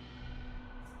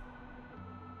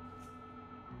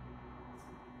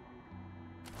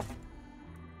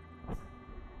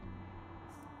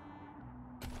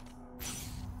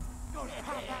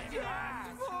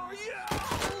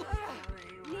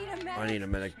 I need a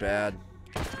medic bad.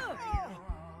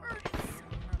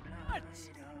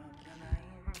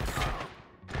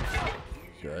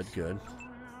 Good, good.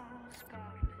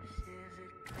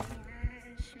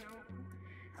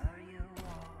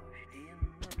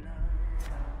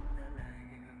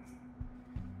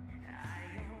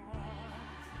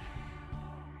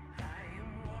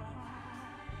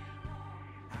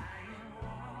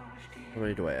 How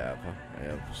many do I have? I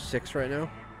have 6 right now.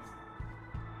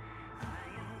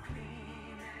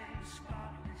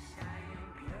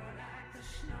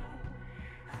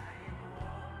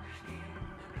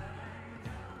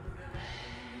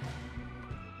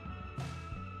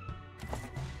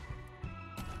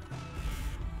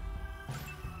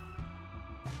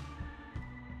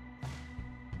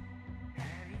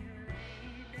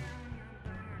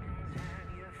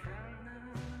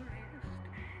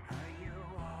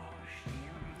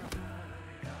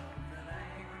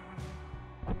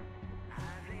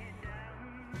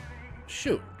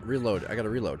 Shoot, reload. I gotta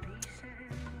reload.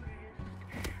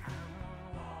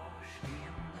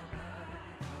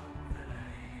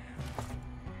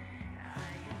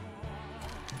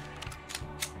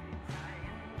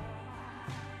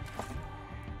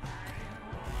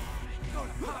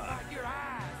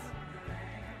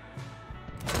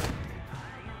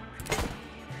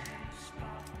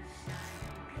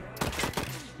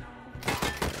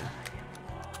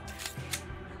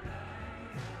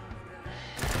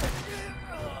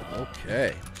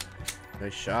 Okay.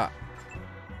 Nice shot.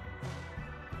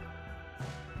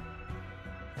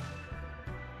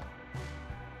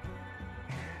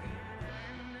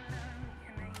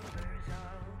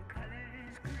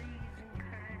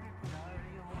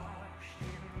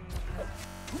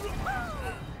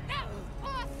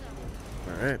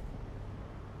 All right.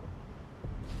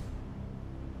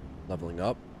 Leveling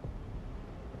up.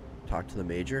 Talk to the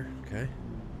major. Okay.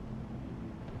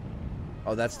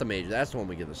 Oh, that's the major. That's the one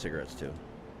we give the cigarettes to.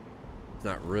 It's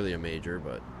not really a major,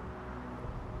 but...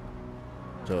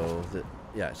 So,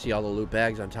 yeah, see all the loot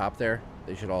bags on top there?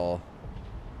 They should all...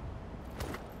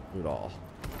 loot all.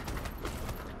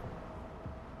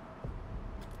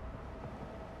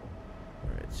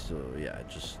 Alright, so, yeah, it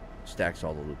just stacks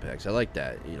all the loot bags. I like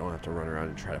that. You don't have to run around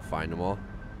and try to find them all.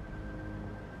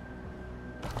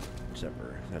 Except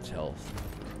for, that's health.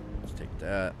 Let's take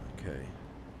that. Okay.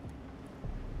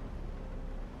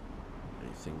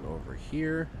 Anything over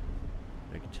here?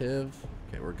 Negative.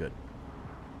 Okay, we're good.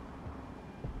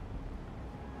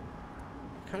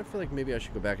 I kind of feel like maybe I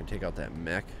should go back and take out that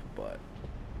mech, but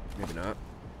maybe not.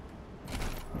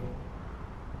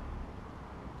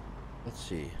 Let's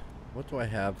see. What do I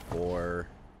have for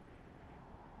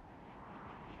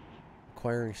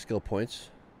acquiring skill points?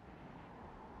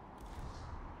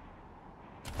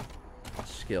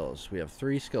 Skills. We have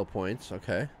 3 skill points.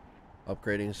 Okay.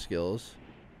 Upgrading skills.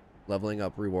 Leveling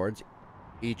up rewards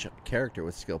each character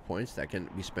with skill points that can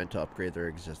be spent to upgrade their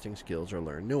existing skills or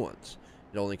learn new ones.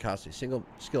 It only costs a single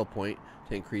skill point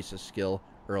to increase a skill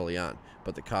early on,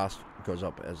 but the cost goes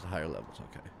up as the higher levels.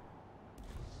 Okay.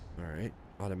 Alright.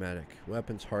 Automatic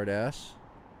weapons, hard ass.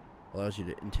 Allows you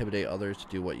to intimidate others to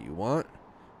do what you want.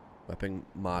 Weapon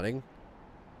modding.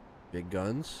 Big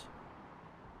guns.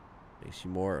 Makes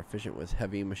you more efficient with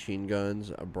heavy machine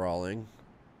guns, brawling,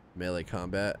 melee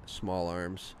combat, small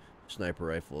arms, sniper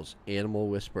rifles. Animal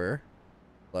whisperer.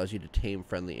 Allows you to tame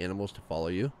friendly animals to follow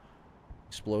you.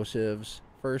 Explosives,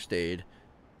 first aid,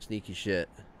 sneaky shit.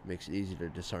 Makes it easy to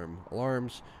disarm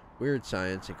alarms. Weird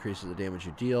science increases the damage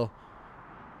you deal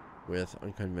with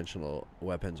unconventional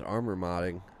weapons. Armor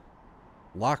modding.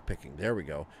 Lockpicking, there we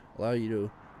go. Allow you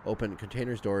to open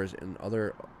containers, doors, and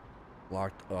other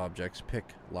locked objects. Pick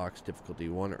locks difficulty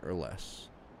 1 or less.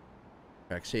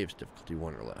 Crack saves difficulty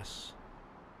 1 or less.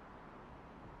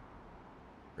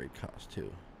 Great cost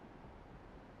too.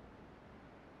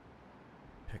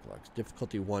 Picklocks.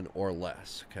 Difficulty 1 or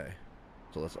less. Okay.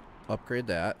 So let's upgrade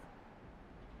that.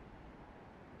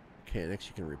 Mechanics,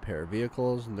 you can repair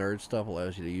vehicles. Nerd stuff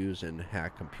allows you to use and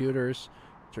hack computers.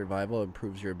 Survival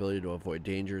improves your ability to avoid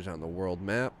dangers on the world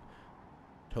map.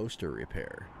 Toaster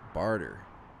repair. Barter.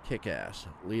 Kick-ass.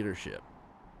 Leadership.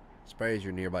 Inspires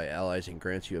your nearby allies and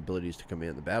grants you abilities to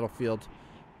command the battlefield.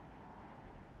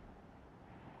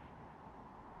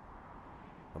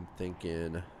 I'm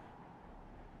thinking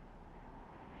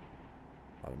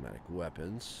automatic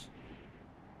weapons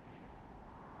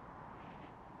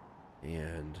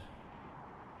and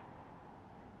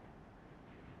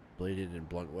bladed and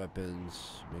blunt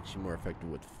weapons makes you more effective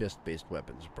with fist-based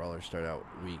weapons. Brawlers start out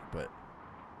weak but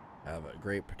have a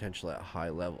great potential at high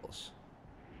levels.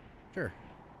 Sure.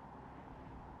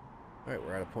 Alright,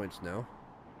 we're out of points now.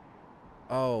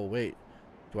 Oh, wait.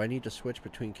 Do I need to switch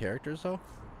between characters, though?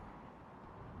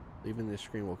 Leaving the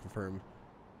screen will confirm.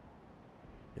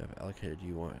 You have allocated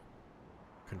you want.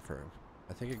 Confirm.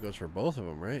 I think it goes for both of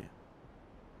them, right?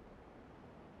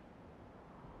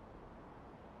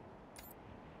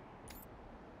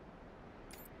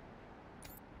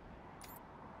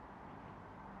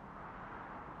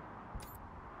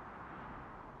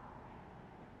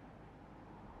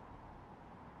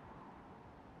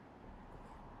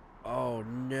 Oh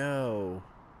no.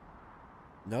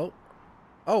 Nope.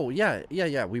 Oh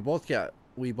yeah. We both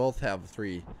have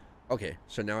 3. Okay,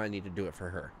 so now I need to do it for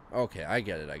her. Okay, I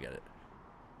get it.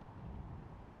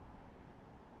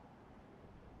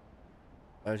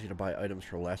 Allows you to buy items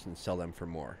for less and sell them for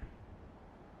more.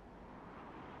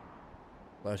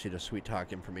 Allows you to sweet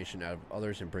talk information out of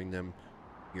others and bring them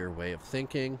your way of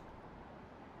thinking.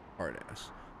 Hard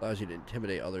ass. Allows you to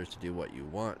intimidate others to do what you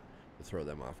want, to throw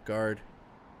them off guard.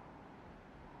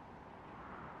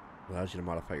 Allows you to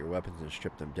modify your weapons and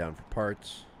strip them down for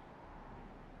parts.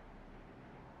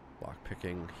 Lock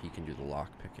picking. He can do the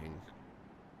lock picking.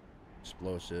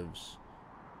 Explosives.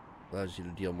 Allows you to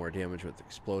deal more damage with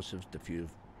explosives,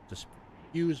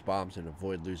 defuse bombs, and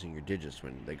avoid losing your digits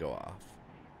when they go off.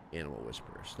 Animal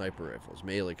Whisperer. Sniper rifles.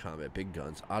 Melee combat. Big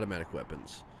guns. Automatic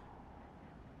weapons.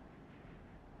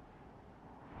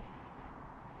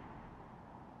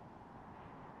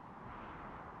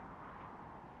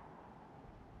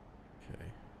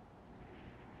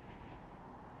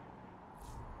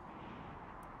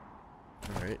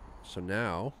 Alright, so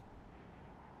now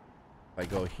if I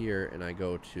go here and I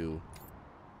go to,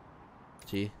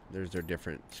 see, there's their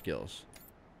different skills.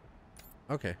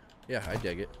 Okay, yeah, I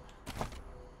dig it.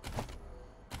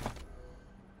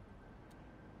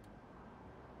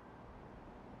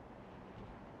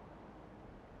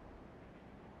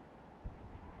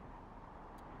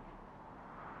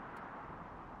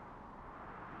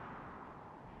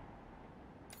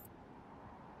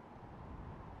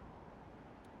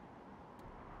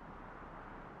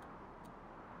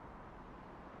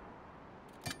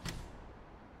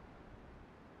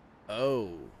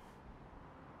 Oh.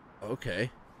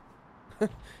 Okay.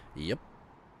 Yep.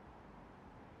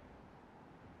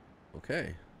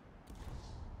 Okay.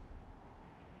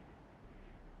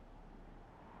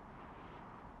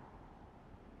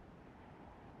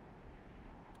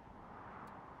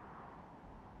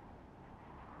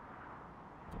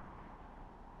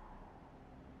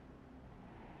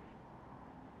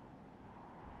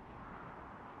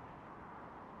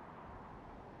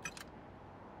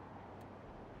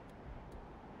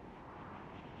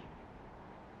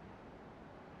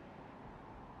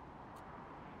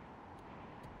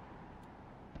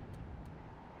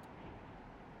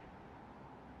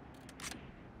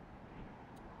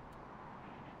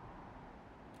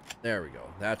 There we go.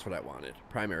 That's what I wanted.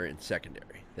 Primary and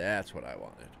secondary. That's what I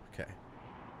wanted. Okay.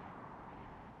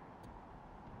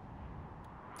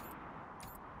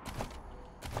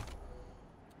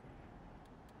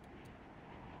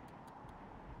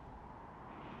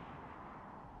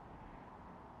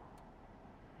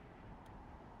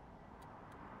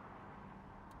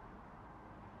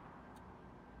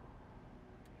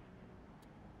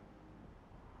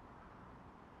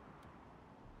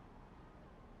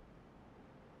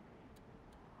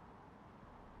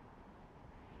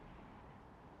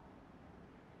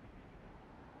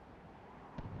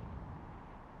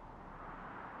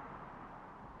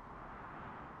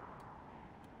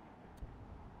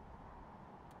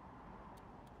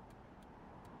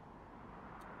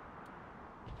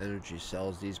 Energy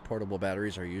cells. These portable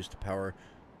batteries are used to power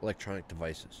electronic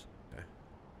devices. Okay.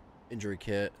 Injury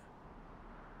kit.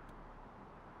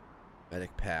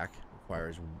 Medic pack.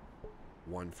 Requires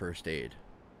 1 first aid.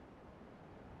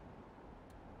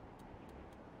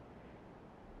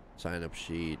 Sign up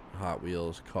sheet. Hot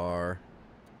Wheels car.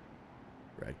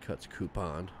 Red Cuts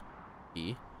coupon.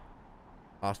 Key.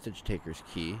 Hostage taker's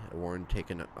key. A warrant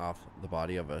taken off the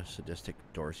body of a sadistic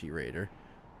Dorsey raider.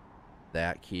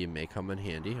 That key may come in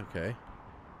handy. Okay.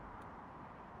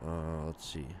 Let's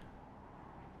see.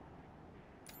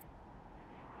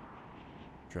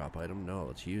 Drop item? No,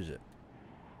 let's use it.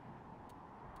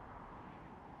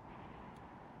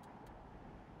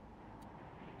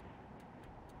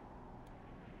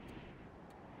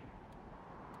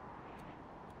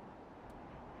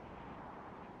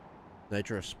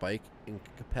 Nitro spike.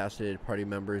 Incapacitated party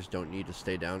members don't need to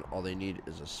stay down. All they need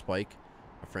is a spike,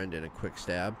 a friend, and a quick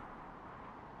stab.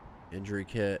 Injury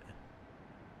kit.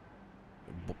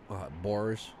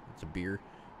 Boars. It's a beer.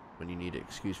 When you need an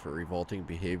excuse for revolting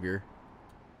behavior.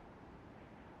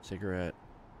 Cigarette.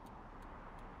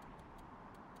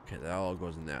 Okay, that all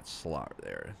goes in that slot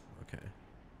there. Okay.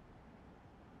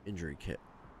 Injury kit.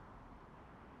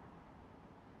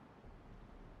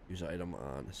 Use item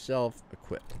on self.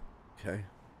 Equip. Okay.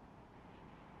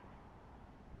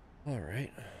 All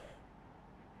right.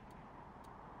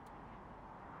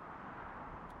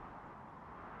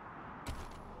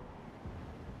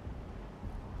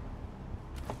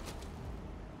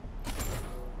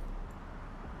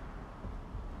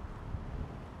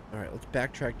 All right, let's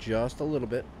backtrack just a little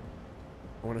bit.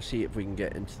 I want to see if we can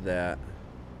get into that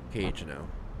cage now.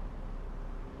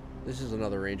 This is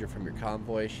another ranger from your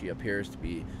convoy. She appears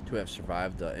to have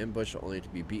survived the ambush, only to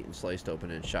be beaten, sliced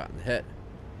open, and shot in the head.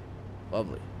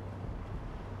 Lovely.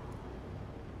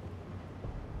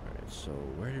 Alright, so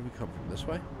where did we come from? This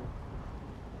way?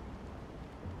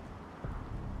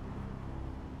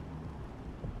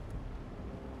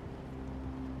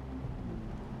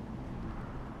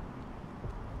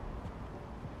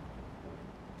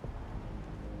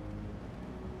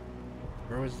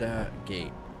 Where was that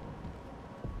gate?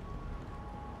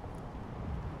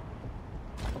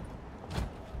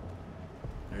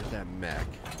 There's that mech.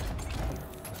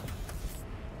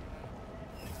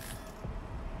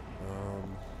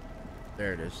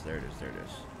 There it is, there it is, there it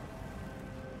is.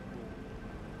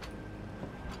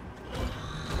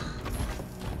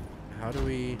 How do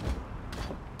we...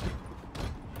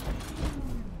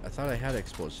 I thought I had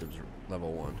explosives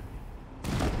level 1.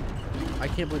 I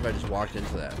can't believe I just walked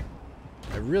into that.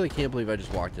 I really can't believe I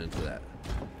just walked into that.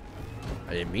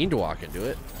 I didn't mean to walk into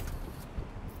it.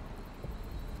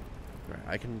 Right,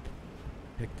 I can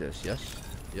pick this, yes?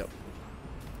 Yep.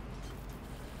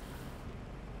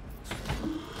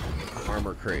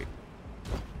 Armor crate.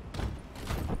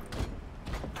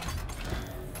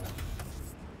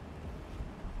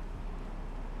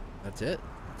 That's it?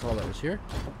 That's all that was here?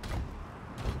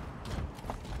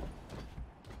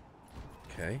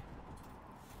 Okay.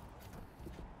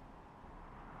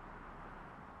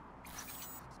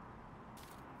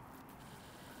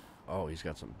 Oh, he's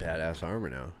got some badass armor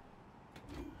now.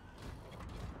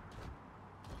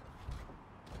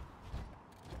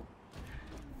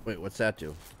 Wait, what's that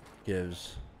do?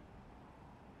 Gives...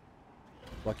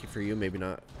 Lucky for you, maybe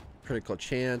not. Critical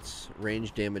chance,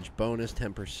 range damage bonus,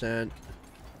 10%.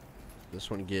 This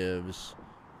one gives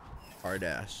hard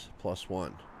ass,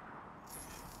 +1.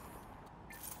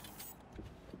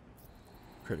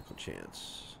 Critical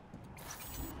chance.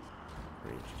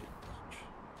 Range damage.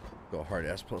 Go hard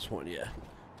ass +1, yeah.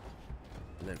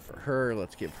 And then for her,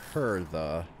 let's give her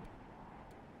the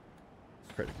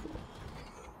critical.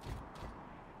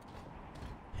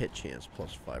 Hit chance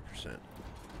 +5%.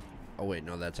 Oh wait,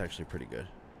 no, that's actually pretty good.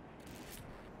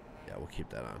 Yeah, we'll keep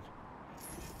that on.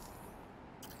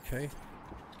 Okay,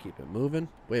 let's keep it moving.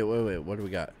 Wait, what do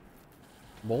we got?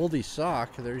 Moldy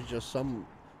sock. There's just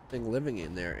something living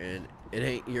in there, and it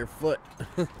ain't your foot.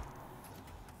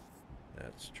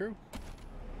 That's true.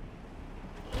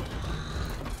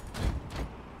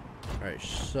 Alright,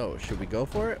 so should we go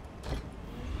for it?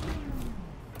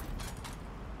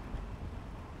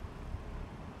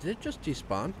 Did it just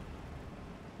despawn?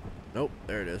 Nope,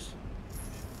 there it is.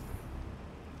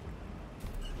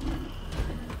 I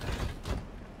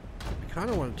kind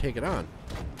of want to take it on.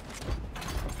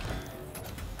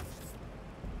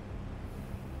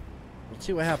 Let's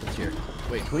see what happens here.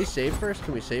 Wait, can we save first?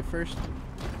 Can we save first?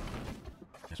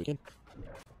 Yes, we can.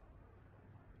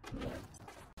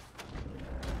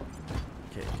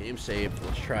 Okay, game saved.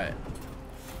 Let's try it.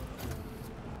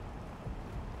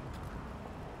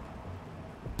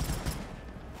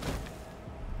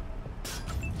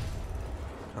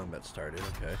 Combat started,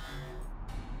 okay.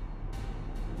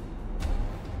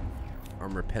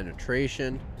 Armor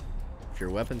penetration. If your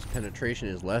weapon's penetration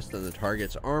is less than the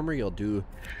target's armor, you'll do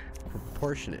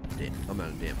proportionate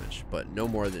amount of damage, but no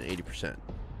more than 80%.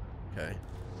 Okay.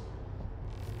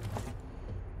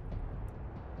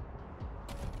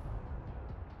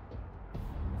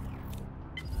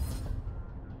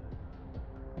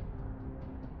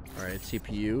 Alright,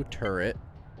 CPU, turret,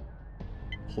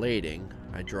 plating,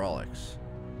 hydraulics.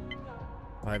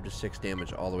 5 to 6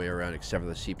 damage all the way around, except for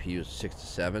the CPU is 6 to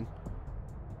 7.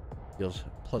 Deals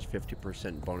plus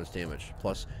 50% bonus damage,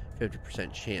 plus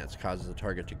 50% chance, causes the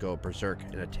target to go berserk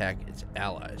and attack its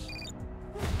allies.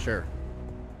 Sure.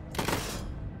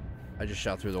 I just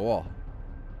shot through the wall.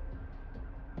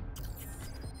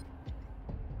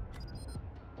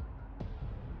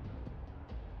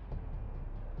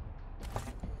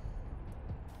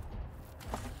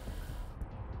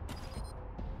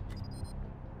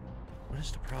 What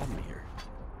is the problem here?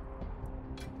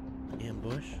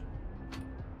 Ambush?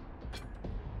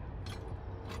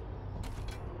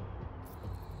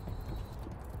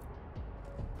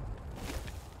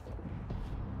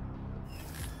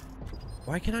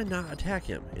 Why can I not attack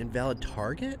him? Invalid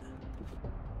target?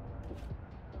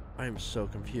 I am so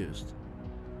confused.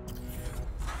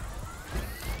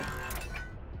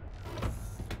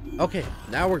 Okay,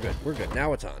 now we're good. We're good.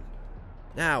 Now it's on.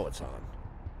 Now it's on.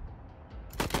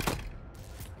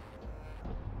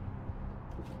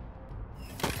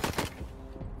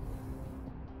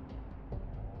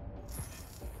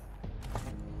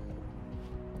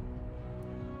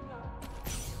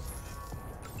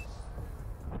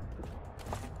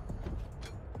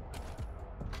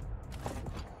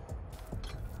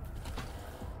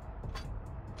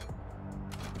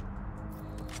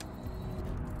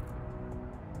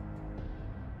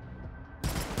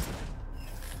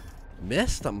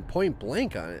 Missed? I'm point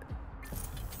blank on it.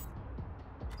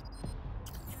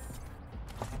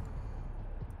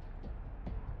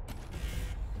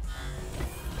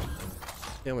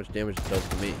 See how much damage it does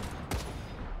to me.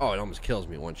 Oh, it almost kills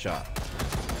me one shot.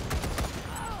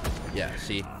 Yeah,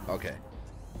 see? Okay.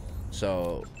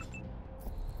 So...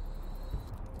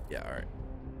 yeah, alright.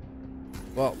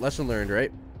 Well, lesson learned,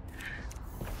 right?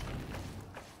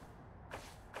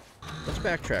 Let's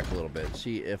backtrack a little bit.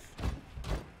 See if...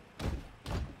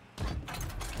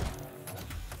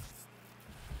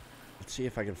 see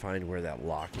if I can find where that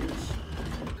lock is.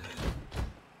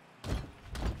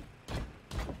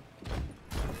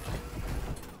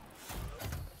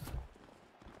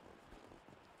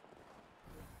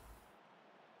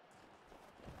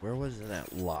 Where was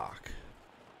that lock?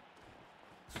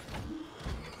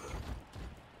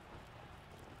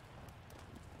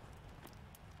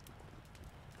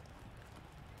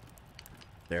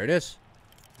 There it is.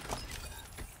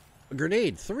 A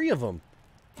grenade, 3 of them.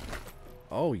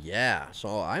 Oh yeah,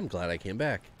 so I'm glad I came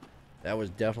back. That was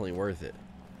definitely worth it.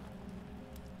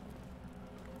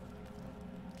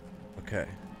 Okay.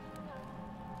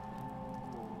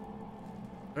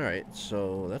 Alright,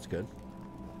 so that's good.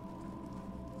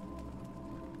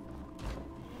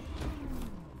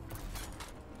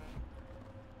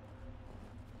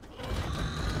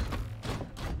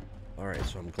 Alright,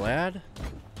 so I'm glad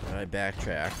that I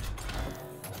backtracked.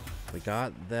 We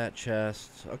got that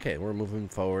chest. Okay, we're moving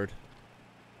forward.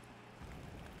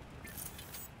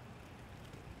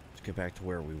 Get back to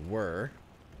where we were.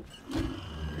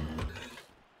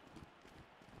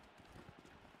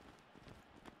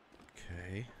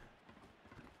 Okay.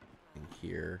 In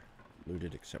here.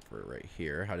 Looted except for right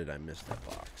here. How did I miss that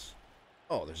box?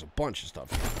 Oh, there's a bunch of stuff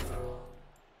here.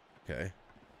 Okay.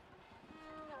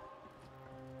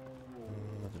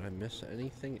 Did I miss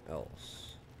anything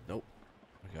else? Nope.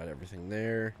 I got everything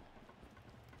there.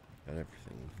 Got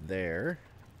everything there.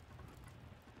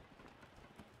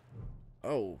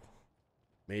 Oh.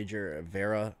 Major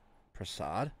Vera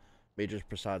Prasad. Major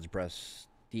Prasad's breath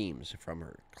steams from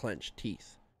her clenched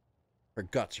teeth. Her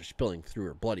guts are spilling through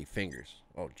her bloody fingers.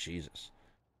 Oh, Jesus.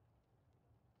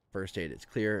 First aid. It's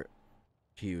clear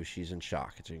to you she's in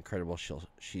shock. It's incredible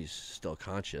she's still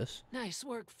conscious. Nice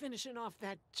work finishing off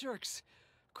that jerk's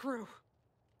crew.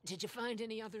 Did you find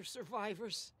any other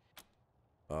survivors?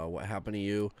 What happened to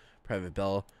you? Private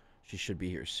Bell. She should be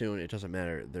here soon. It doesn't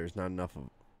matter. There's not enough of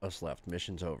us left.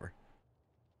 Mission's over.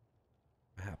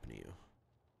 What happened to you?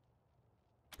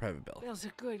 Private Bell. Bell's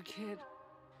a good kid.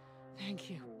 Thank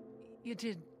you. You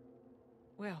did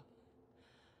well.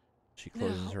 She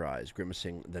closes her eyes,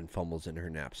 grimacing, then fumbles in her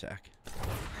knapsack.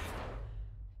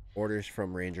 Orders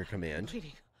from Ranger Command.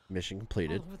 Completing. Mission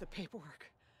completed. All over the paperwork.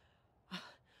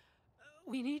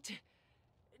 We need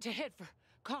to head for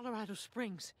Colorado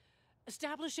Springs.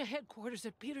 Establish a headquarters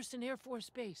at Peterson Air Force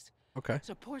Base. Okay.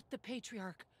 Support the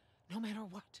Patriarch, no matter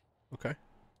what. Okay.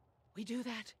 We do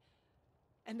that,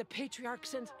 and the Patriarch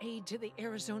sends aid to the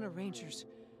Arizona Rangers.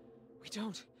 We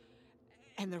don't,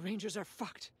 and the Rangers are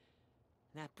fucked.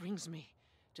 And that brings me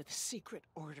to the secret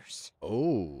orders.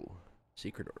 Oh,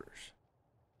 secret orders.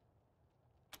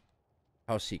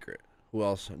 How secret? Who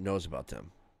else knows about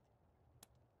them?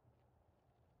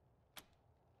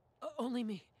 Only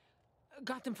me.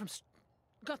 Got them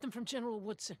from General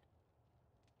Woodson.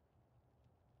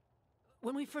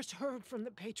 When we first heard from the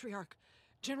Patriarch,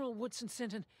 General Woodson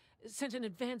sent an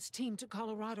advance team to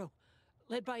Colorado,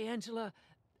 led by Angela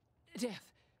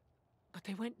Death. But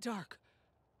they went dark.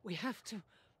 We have to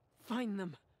find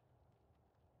them.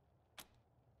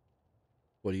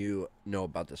 What do you know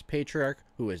about this Patriarch?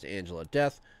 Who is Angela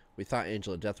Death? We thought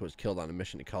Angela Death was killed on a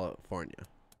mission to California.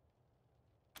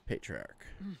 Patriarch.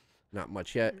 Not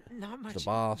much yet. Not much the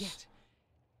boss. yet.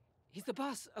 He's the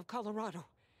boss of Colorado.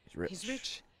 He's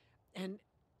rich. And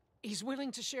he's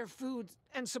willing to share food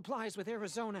and supplies with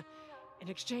Arizona in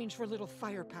exchange for a little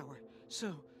firepower.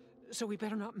 So we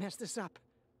better not mess this up.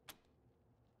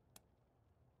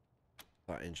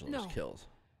 Thought Angela was killed.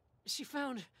 She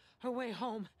found her way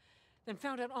home, then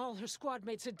found out all her squad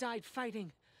mates had died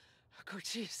fighting.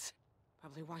 Cortez.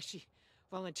 Probably why she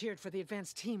volunteered for the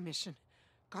advanced team mission.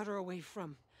 Got her away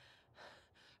from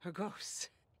her ghosts.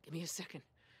 Give me a second.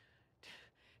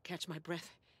 Catch my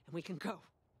breath, and we can go.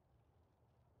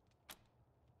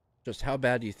 Just how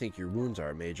bad do you think your wounds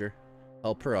are, Major?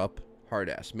 Help her up. Hard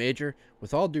ass. Major,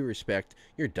 with all due respect,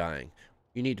 you're dying.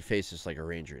 You need to face this like a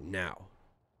ranger now.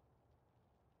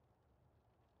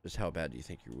 Just how bad do you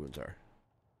think your wounds are?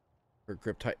 Her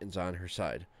grip tightens on her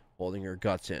side, holding her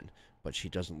guts in, but she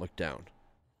doesn't look down.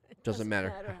 It doesn't matter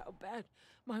how bad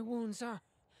my wounds are.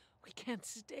 We can't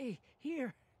stay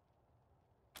here.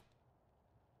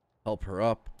 Help her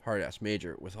up. Hard ass.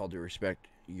 Major, with all due respect,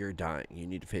 you're dying. You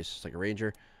need to face this like a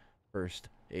ranger. First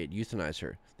aid. Euthanize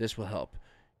her. This will help.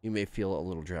 You may feel a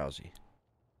little drowsy.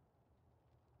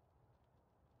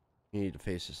 You need to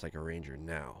face this like a ranger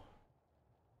now.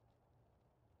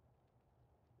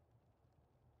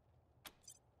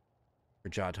 Her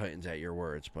jaw tightens at your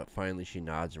words, but finally she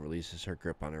nods and releases her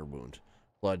grip on her wound.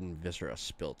 Blood and viscera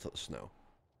spill to the snow.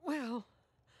 Well...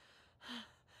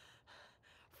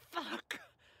 fuck!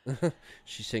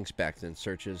 She sinks back, then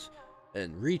searches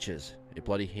and reaches a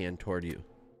bloody hand toward you.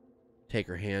 Take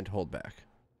her hand, hold back.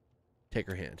 Take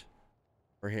her hand.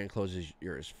 Her hand closes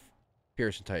yours,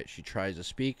 fierce and tight. She tries to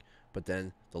speak, but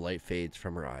then the light fades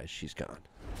from her eyes. She's gone.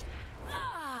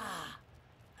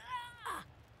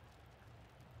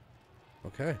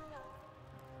 Okay.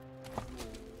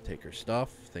 Take her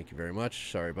stuff. Thank you very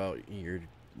much. Sorry about your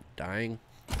dying.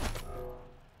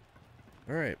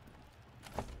 Alright.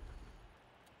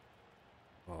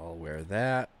 I'll wear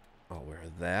that. I'll wear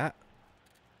that.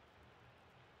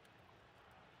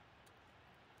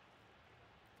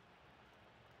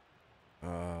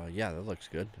 Yeah, that looks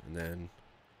good. And then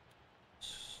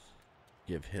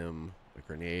give him a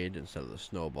grenade instead of the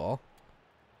snowball.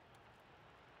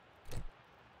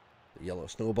 The yellow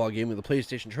snowball gave me the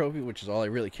PlayStation trophy, which is all I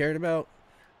really cared about.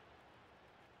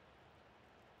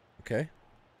 Okay.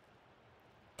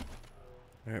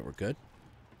 Alright, we're good.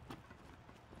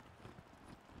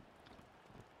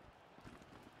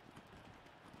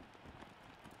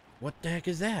 What the heck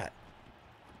is that?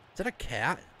 Is that a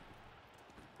cat?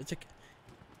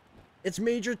 It's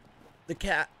Major the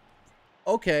cat.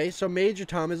 Okay, so Major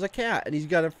Tom is a cat, and he's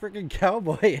got a freaking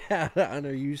cowboy hat on.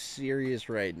 Are you serious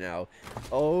right now?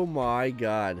 Oh my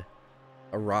god.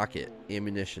 A rocket.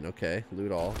 Ammunition. Okay.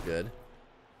 Loot all. Good.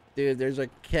 Dude, there's a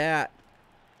cat.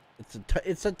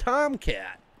 It's a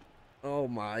tomcat. Oh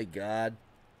my god.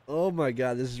 Oh my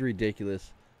god, this is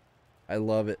ridiculous. I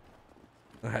love it.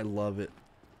 I love it.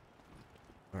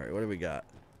 Alright, what do we got?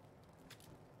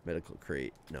 Medical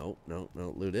crate. No, no,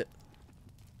 no. Loot it.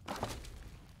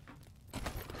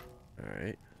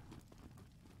 Alright.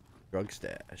 Drug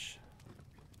stash.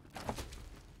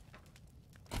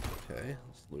 Okay,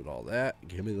 let's loot all that.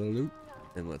 Give me the loot.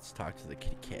 And let's talk to the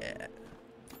kitty cat.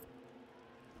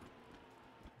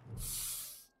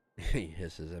 He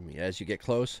hisses at me. As you get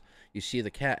close, you see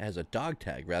the cat has a dog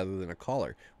tag rather than a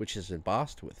collar, which is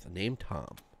embossed with the name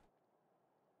Tom.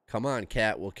 Come on,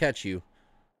 cat, we'll catch you.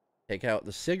 Take out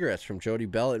the cigarettes from Jody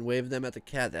Bell and wave them at the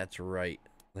cat. That's right.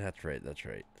 That's right, that's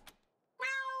right.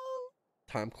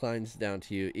 Tom climbs down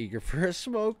to you, eager for a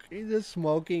smoke. He's a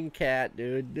smoking cat,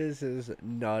 dude. This is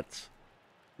nuts.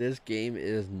 This game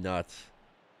is nuts.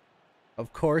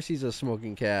 Of course he's a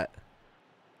smoking cat.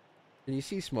 Can you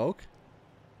see smoke?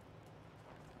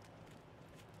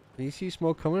 Can you see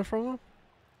smoke coming from him?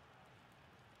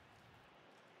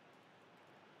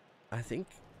 I think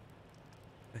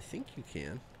you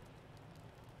can.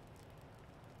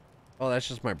 Oh, that's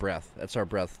just my breath. That's our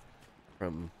breath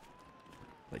from,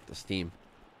 like, the steam.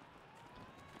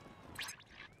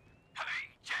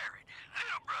 Hey, Jared,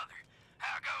 little brother,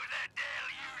 how goes that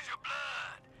deluge of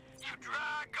blood? You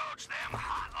dry gulch them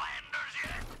Hotlanders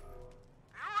yet?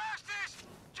 Erastus!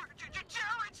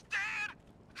 Jared's dead!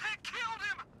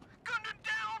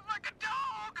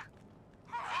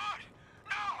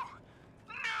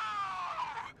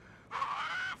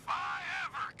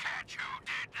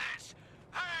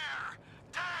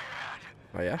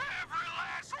 Oh, yeah? Every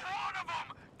last one of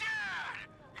them dead!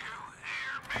 You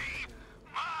hear me?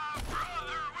 My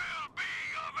brother will be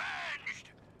avenged!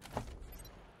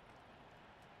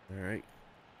 Alright.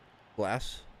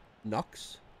 Glass Nux.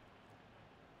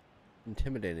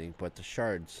 Intimidating, but the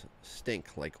shards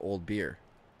stink like old beer.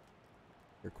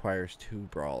 Requires 2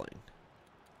 brawling.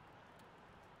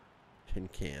 Tin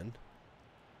can.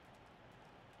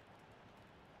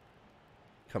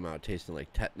 Come out tasting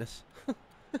like tetanus.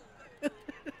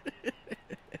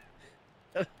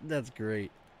 That's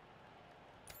great.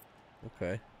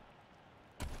 Okay.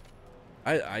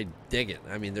 I dig it.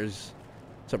 I mean, there's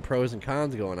some pros and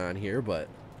cons going on here, but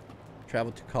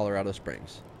travel to Colorado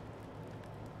Springs.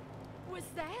 Was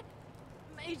that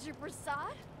Major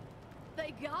Prasad?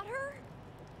 They got her?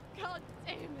 God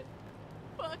damn it.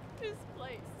 Fuck this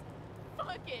place.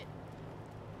 Fuck it.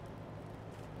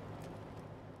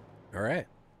 All right.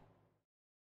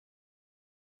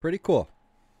 Pretty cool.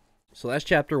 So that's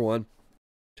chapter 1.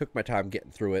 Took my time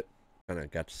getting through it. Kind of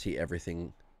got to see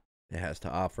everything it has to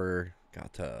offer.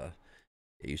 Got to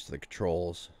get used to the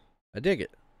controls. I dig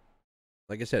it.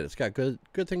 Like I said, it's got good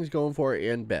things going for it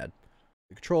and bad.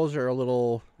 The controls are a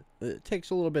little... It takes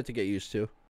a little bit to get used to.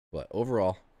 But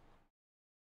overall,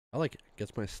 I like it.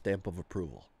 Gets my stamp of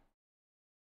approval.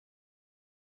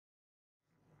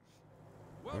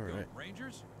 Welcome, All right.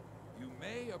 Rangers. You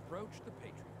may approach the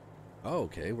Patriarch. Oh,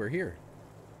 okay, we're here.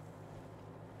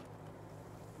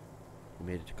 We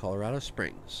made it to Colorado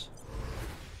Springs.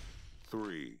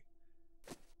 3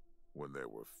 when there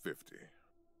were 50.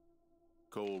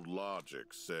 Cold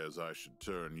logic says I should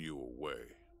turn you away.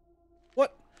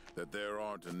 What? That there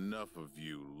aren't enough of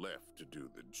you left to do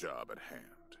the job at hand.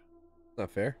 Not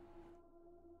fair.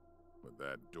 But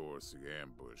that Dorsey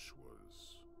ambush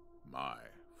was my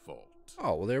fault.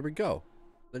 Oh, well, there we go.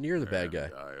 Then you're the bad guy.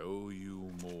 And I owe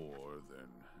you more than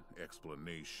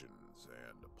explanations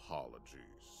and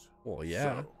apologies. Well,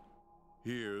 yeah. So,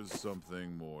 here's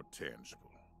something more tangible.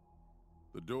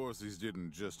 The Dorseys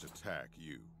didn't just attack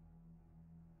you.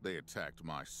 They attacked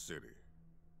my city.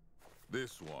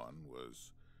 This one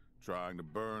was trying to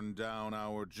burn down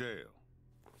our jail.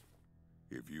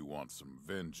 If you want some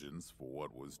vengeance for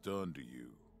what was done to you,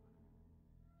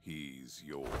 he's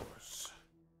yours.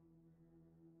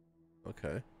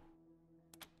 Okay.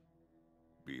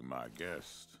 Be my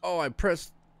guest. Oh, I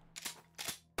pressed...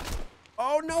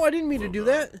 Oh, no, I didn't mean to do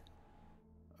that.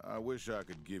 I wish I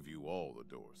could give you all the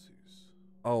Dorseys.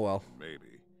 Oh, well.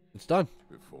 Maybe. It's done.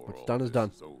 Before What's all done is this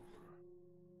done. is over,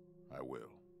 I will.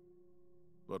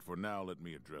 But for now, let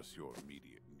me address your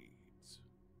immediate needs.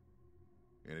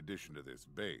 In addition to this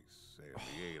base and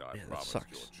the aid I man, that promised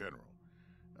sucks. your general,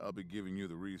 I'll be giving you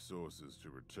the resources to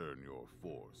return your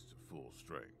force to full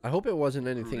strength. I hope it wasn't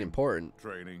anything Recruiting, important.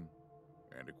 Training,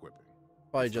 and equipping.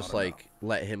 Probably It's just not like, enough.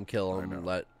 let him kill I him, know.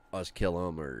 let us kill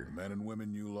him, or... The men and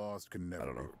women you lost can never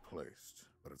don't be know. replaced,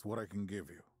 but it's what I can give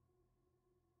you.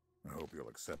 I hope you'll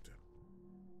accept it.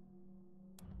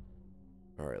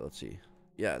 Alright, let's see.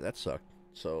 Yeah, that sucked.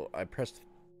 So, I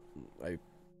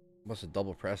must have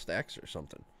double pressed X or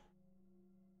something.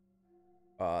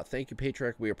 Thank you,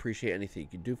 Patriarch. We appreciate anything you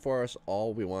can do for us.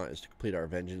 All we want is to complete our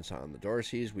vengeance on the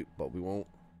Dorseys, but we won't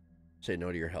say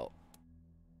no to your help.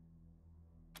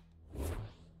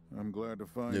 I'm glad to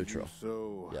find Neutral. you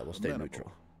so Yeah, we'll stay amenable.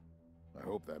 neutral. I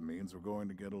hope that means we're going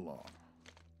to get along.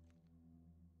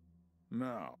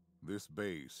 Now, this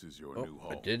base is your new Oh,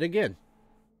 home. I did it again.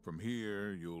 From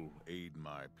here, you'll aid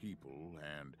my people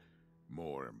and,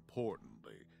 more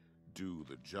importantly, do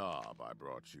the job I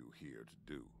brought you here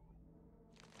to do.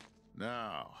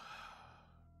 Now,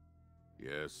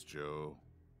 yes, Joe?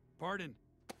 Pardon,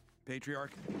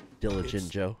 Patriarch. Diligent It's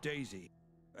Joe. Daisy.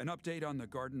 An update on the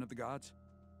Garden of the Gods?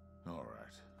 All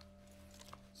right.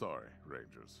 Sorry,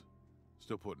 Rangers.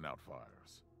 Still putting out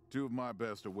fires. 2 of my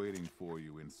best are waiting for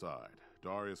you inside.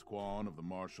 Darius Kwan of the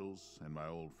Marshals and my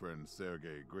old friend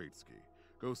Sergei Greatsky.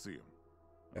 Go see him.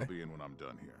 I'll Okay. be in when I'm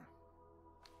done here.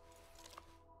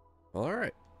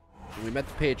 Alright. We met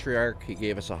the Patriarch. He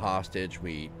gave us a hostage.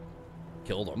 We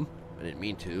killed him. I didn't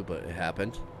mean to, but it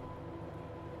happened.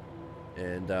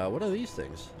 And what are these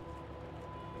things?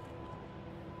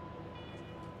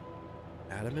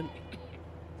 Adamant?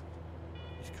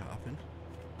 He's coughing.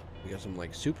 We got some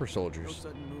like super No soldiers.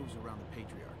 sudden moves around the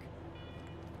Patriarch.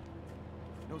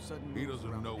 No sudden moves He doesn't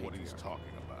around know the what he's Patriarch.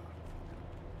 talking about.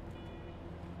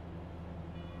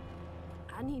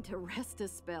 I need to rest a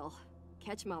spell.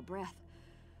 Catch my breath.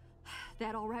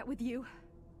 That all right with you?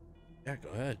 Yeah, go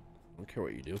ahead. I don't care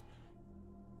what you do.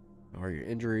 How are your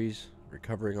injuries?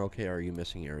 Recovering okay? Are you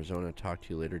missing Arizona? Talk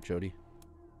to you later, Jody.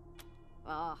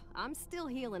 I'm still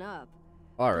healing up.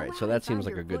 All right, so that seems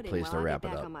like a good place to wrap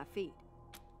it up. On my feet.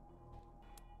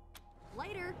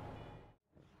 Later.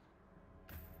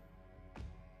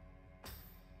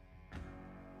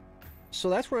 So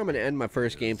that's where I'm going to end my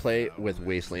first gameplay with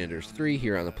Wastelanders 3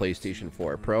 here on the PlayStation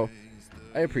 4 Pro.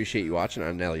 I appreciate you watching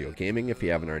on Nalyo Gaming. If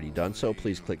you haven't already done so,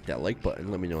 please click that like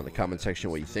button. Let me know in the comment section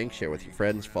what you think. Share with your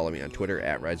friends. Follow me on Twitter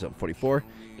at RiseUp44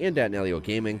 and at Nalyo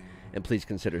Gaming. And please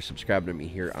consider subscribing to me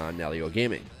here on Nalyo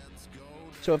Gaming.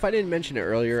 So if I didn't mention it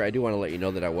earlier, I do want to let you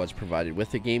know that I was provided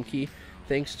with the game key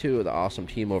thanks to the awesome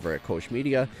team over at Koch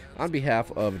Media on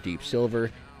behalf of Deep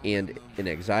Silver and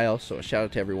inXile. So a shout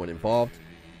out to everyone involved.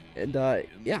 And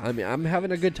yeah, I mean, I'm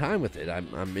having a good time with it.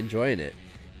 I'm enjoying it.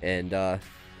 And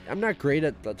I'm not great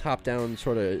at the top-down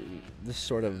this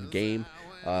sort of game.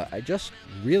 I just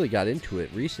really got into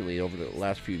it recently over the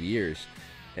last few years.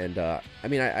 And I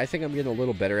mean, I think I'm getting a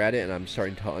little better at it, and I'm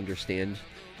starting to understand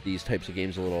these types of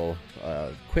games a little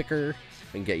quicker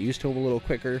and get used to them a little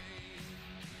quicker.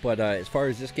 But as far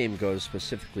as this game goes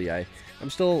specifically, I'm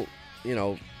still, you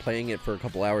know, playing it for a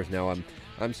couple hours now.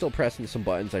 I'm still pressing some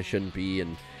buttons I shouldn't be,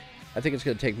 and I think it's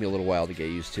going to take me a little while to get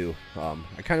used to.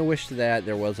 I kind of wish that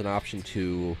there was an option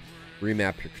to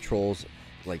remap your controls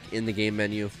like in the game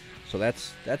menu, so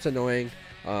that's annoying.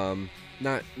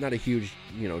 Not a huge,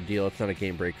 you know, deal. It's not a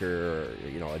game breaker or,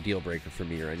 you know, a deal breaker for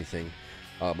me or anything.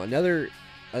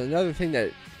 Another thing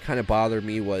that kind of bothered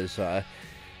me was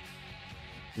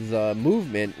the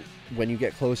movement when you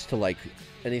get close to like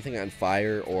anything on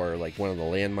fire or like one of the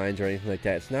landmines or anything like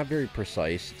that. It's not very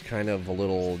precise. It's kind of a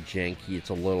little janky. It's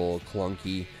a little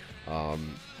clunky.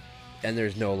 And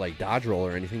there's no like dodge roll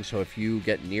or anything. So if you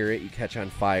get near it, you catch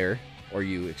on fire or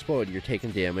you explode, you're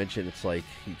taking damage, and it's like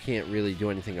you can't really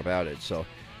do anything about it. So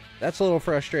that's a little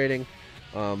frustrating.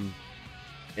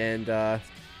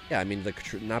 Yeah, I mean,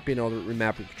 not being able to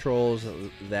remap your controls,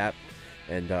 that,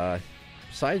 and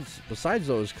besides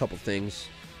those couple things,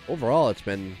 overall it's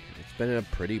been a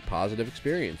pretty positive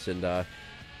experience. And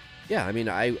yeah, I mean,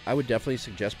 I would definitely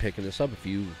suggest picking this up if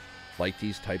you like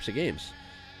these types of games.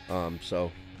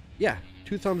 So yeah,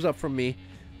 2 thumbs up from me.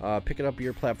 Pick it up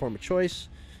your platform of choice,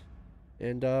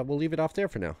 and we'll leave it off there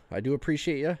for now. I do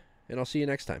appreciate you, and I'll see you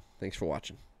next time. Thanks for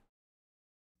watching.